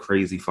another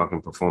crazy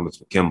fucking performance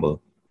from Kemba,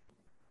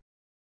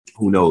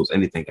 who knows?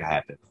 Anything can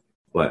happen.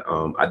 But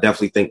I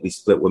definitely think we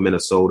split with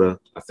Minnesota.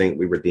 I think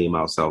we redeem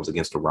ourselves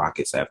against the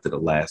Rockets after the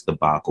last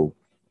debacle.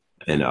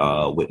 And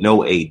with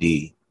no AD,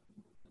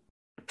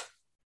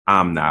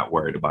 I'm not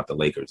worried about the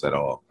Lakers at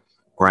all.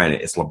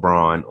 Granted, it's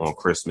LeBron on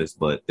Christmas,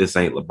 but this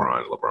ain't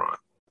LeBron.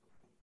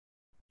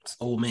 It's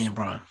old man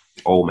Bron.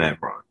 Old man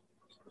Bron.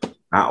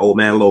 Not old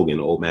man Logan,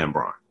 old man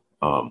Bron.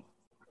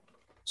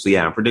 So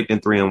yeah, I'm predicting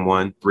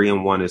 3-1.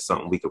 3-1 is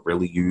something we could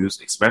really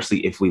use,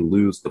 especially if we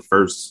lose the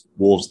first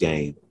Wolves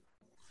game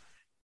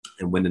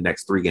and win the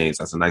next 3 games.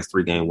 That's a nice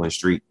 3-game win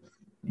streak.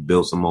 You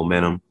build some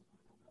momentum,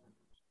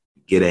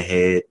 get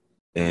ahead,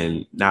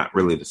 and not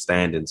really the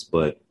standings,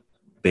 but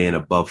being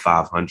above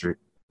 500.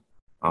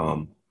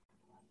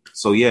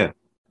 So yeah,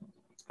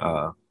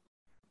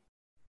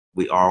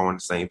 we are on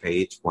the same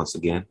page once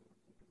again.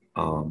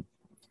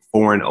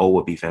 4-0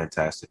 would be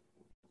fantastic.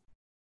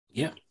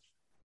 Yeah.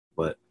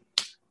 But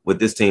with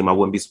this team, I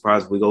wouldn't be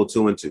surprised if we go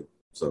 2-2.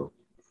 So,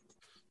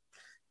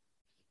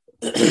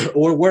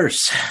 or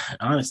worse,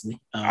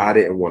 honestly. I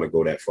didn't want to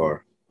go that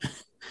far.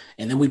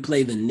 And then we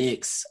play the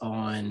Knicks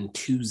on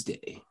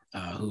Tuesday.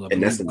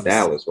 And that's in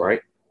Dallas,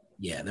 right?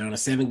 Yeah, they're on a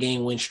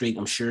 7-game win streak.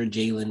 I'm sure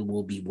Jalen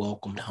will be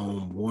welcomed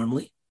home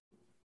warmly.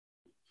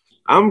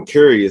 I'm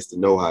curious to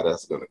know how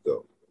that's going to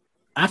go.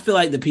 I feel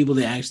like the people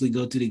that actually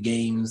go to the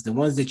games, the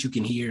ones that you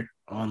can hear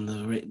on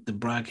the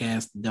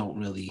broadcast, don't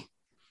really.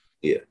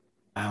 Yeah.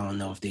 I don't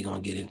know if they're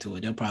going to get into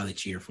it. They'll probably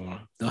cheer for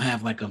him. They'll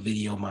have like a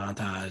video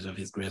montage of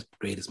his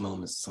greatest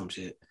moments or some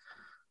shit.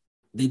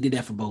 They did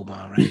that for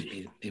Boban,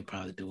 right? They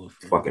probably do it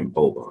for fucking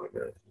Boban,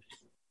 man.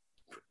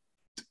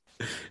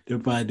 They'll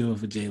probably do it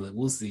for Jalen.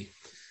 We'll see.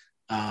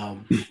 Yeah,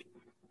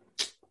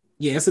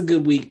 it's a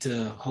good week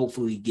to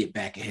hopefully get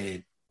back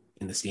ahead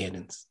in the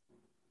standings.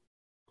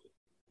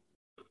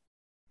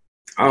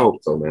 I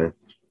hope so, man.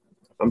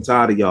 I'm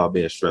tired of y'all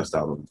being stressed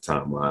out on the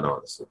timeline,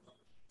 honestly.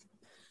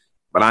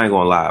 But I ain't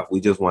gonna lie, if we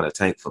just want to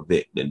tank for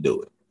Vic, then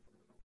do it.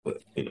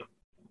 But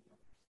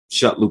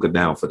shut Luka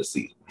down for the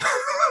season.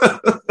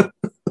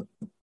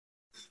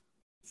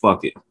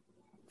 Fuck it.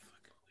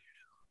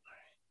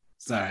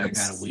 Sorry, I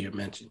got a weird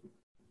mention.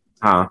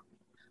 Huh?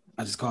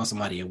 I just called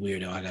somebody a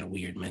weirdo. I got a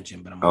weird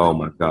mention, but Oh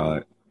my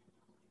God.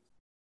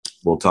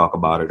 We'll talk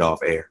about it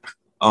off air.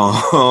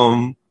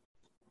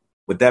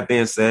 With that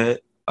being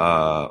said,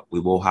 we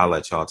will holler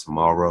at y'all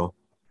tomorrow.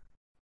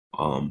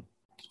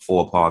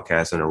 4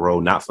 podcasts in a row.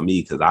 Not for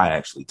me, because I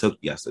actually took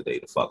yesterday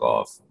to fuck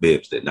off.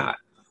 Bibbs did not.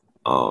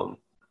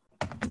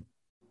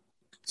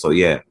 So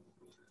yeah,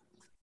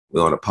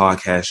 we're on a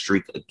podcast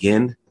streak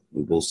again.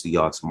 We will see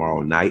y'all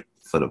tomorrow night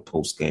for the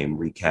post-game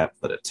recap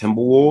for the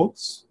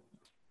Timberwolves.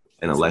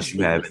 And unless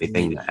you have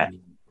anything to add,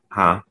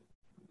 huh?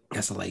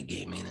 That's a late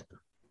game, ain't it?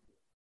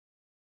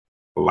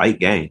 Light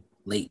game.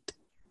 Late.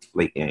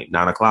 Late game.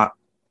 9 o'clock.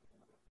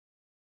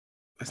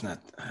 That's not.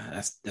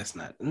 That's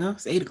not. No,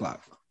 it's 8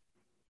 o'clock.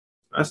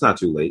 That's not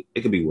too late.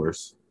 It could be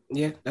worse.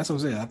 Yeah, that's what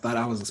I'm saying. I thought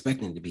I was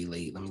expecting it to be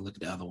late. Let me look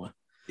at the other one.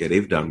 Yeah,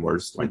 they've done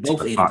worse. Like both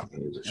 10 o'clock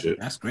games and shit.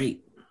 That's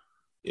great.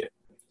 Yeah,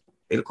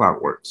 8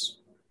 o'clock works.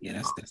 Yeah,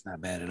 that's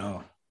not bad at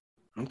all.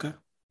 Okay.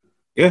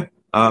 Yeah.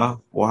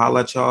 Well, I'll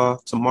let y'all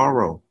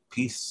tomorrow.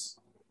 Peace.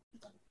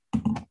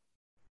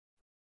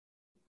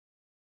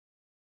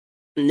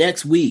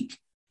 Next week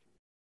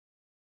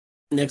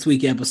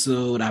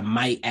episode, I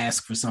might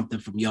ask for something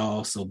from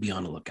y'all, so be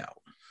on the lookout.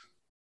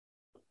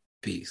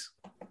 Peace.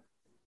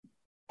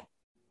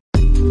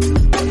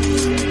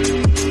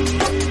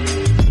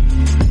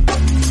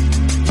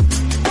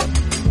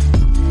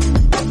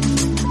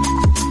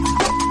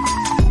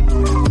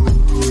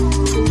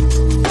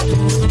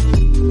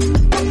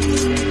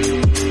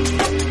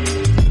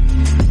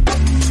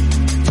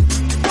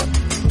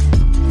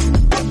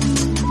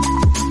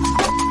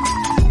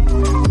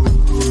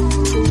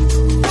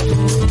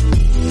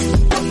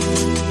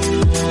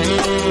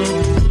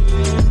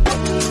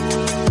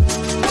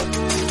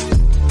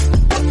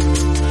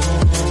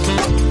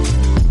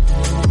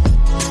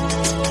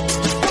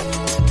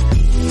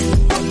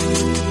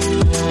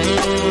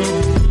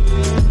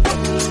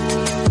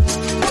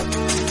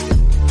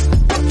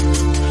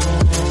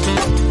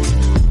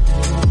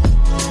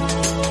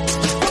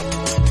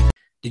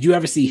 Did you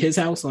ever see His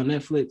House on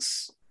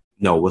Netflix?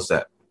 No, what's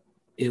that?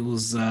 It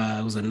was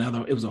a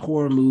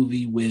horror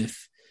movie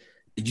with.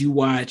 Did you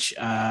watch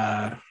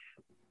what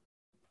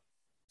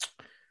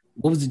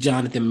was the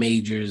Jonathan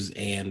Majors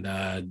and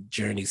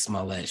Journey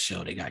Smollett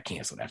show? They got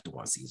canceled after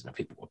one season and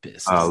people were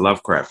pissed.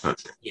 Lovecraft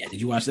Country. Yeah, did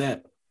you watch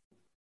that?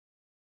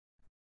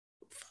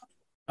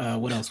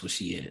 What else was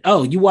she in?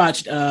 Oh, you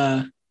watched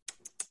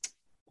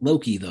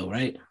Loki though,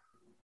 right?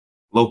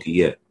 Loki,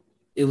 yeah.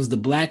 It was the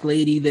black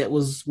lady that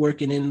was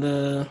working in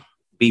the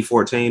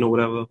B14 or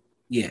whatever.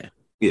 Yeah.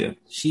 Yeah.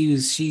 She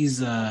was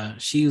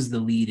the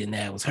lead in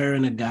that. It was her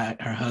and a guy,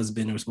 her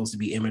husband, were supposed to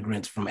be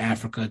immigrants from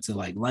Africa to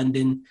like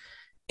London,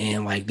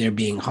 and like they're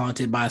being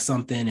haunted by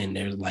something, and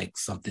there's like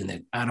something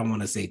that I don't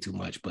want to say too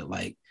much, but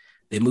like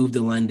they moved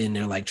to London,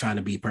 they're like trying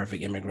to be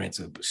perfect immigrants,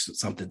 or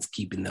something's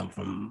keeping them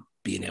from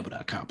being able to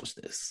accomplish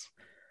this.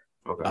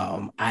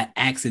 Okay. I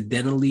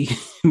accidentally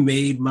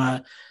made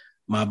my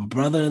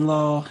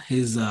brother-in-law,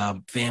 his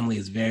family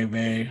is very,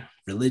 very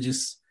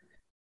religious,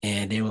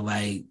 and they were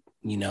like,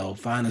 you know,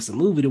 find us a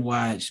movie to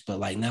watch, but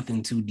like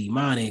nothing too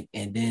demonic.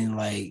 And then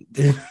like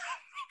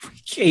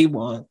came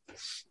on.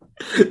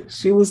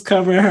 She was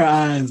covering her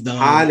eyes, though.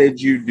 How did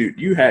you do?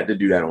 You had to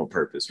do that on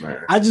purpose,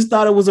 man. I just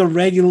thought it was a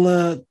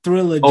regular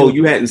thriller. Oh,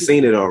 you hadn't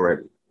seen it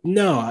already?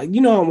 No,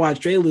 you know, I watch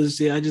trailers.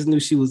 I just knew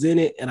she was in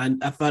it,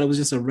 and I thought it was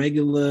just a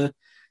regular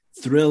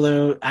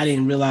thriller. I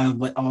didn't realize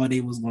what all they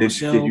was going to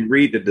show. Did you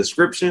read the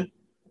description?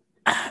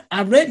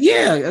 I read,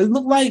 yeah, it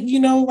looked like, you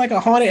know, like a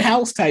haunted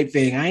house type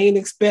thing. I ain't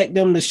expect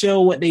them to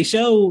show what they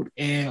showed,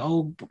 and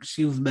oh,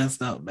 she was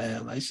messed up,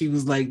 man. Like she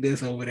was like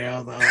this over there.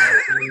 I was like,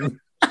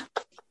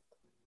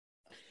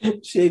 oh,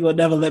 she ain't gonna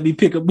never let me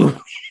pick a movie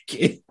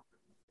again.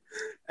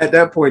 At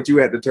that point, you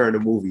had to turn the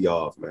movie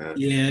off, man.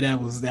 Yeah, that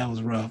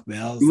was rough,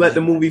 man. You let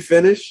the movie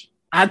finish?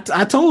 I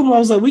told him, I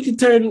was like, we can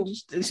turn.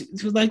 She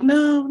was like,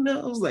 no.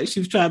 I was like, she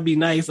was trying to be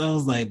nice. I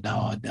was like, no,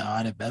 I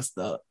done messed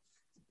up.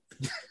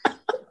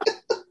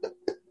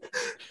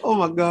 Oh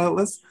my God,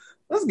 let's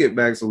get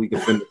back so we can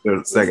finish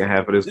the second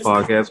half of this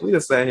podcast. We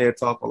just sat here and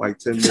talked for like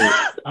 10 minutes.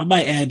 I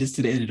might add this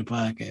to the end of the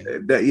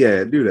podcast.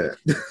 Yeah, do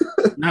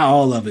that. Not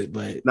all of it,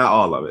 but not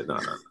all of it. No.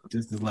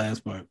 Just the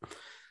last part.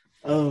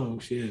 Oh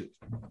shit.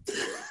 Let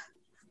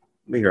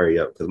me hurry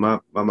up because my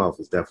mouth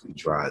is definitely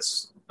dry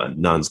as a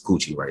nun's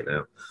coochie right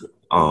now.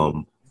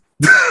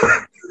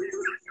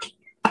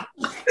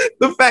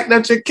 The fact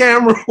that your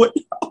camera went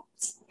out.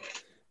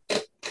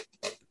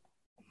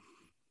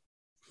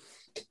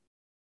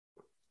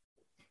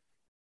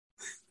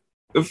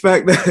 The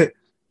fact that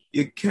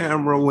your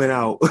camera went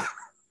out.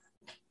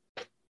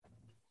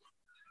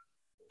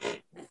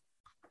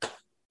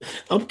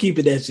 I'm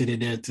keeping that shit in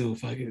there too.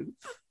 Fucking.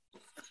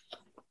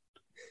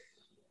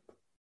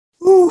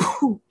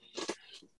 Ooh.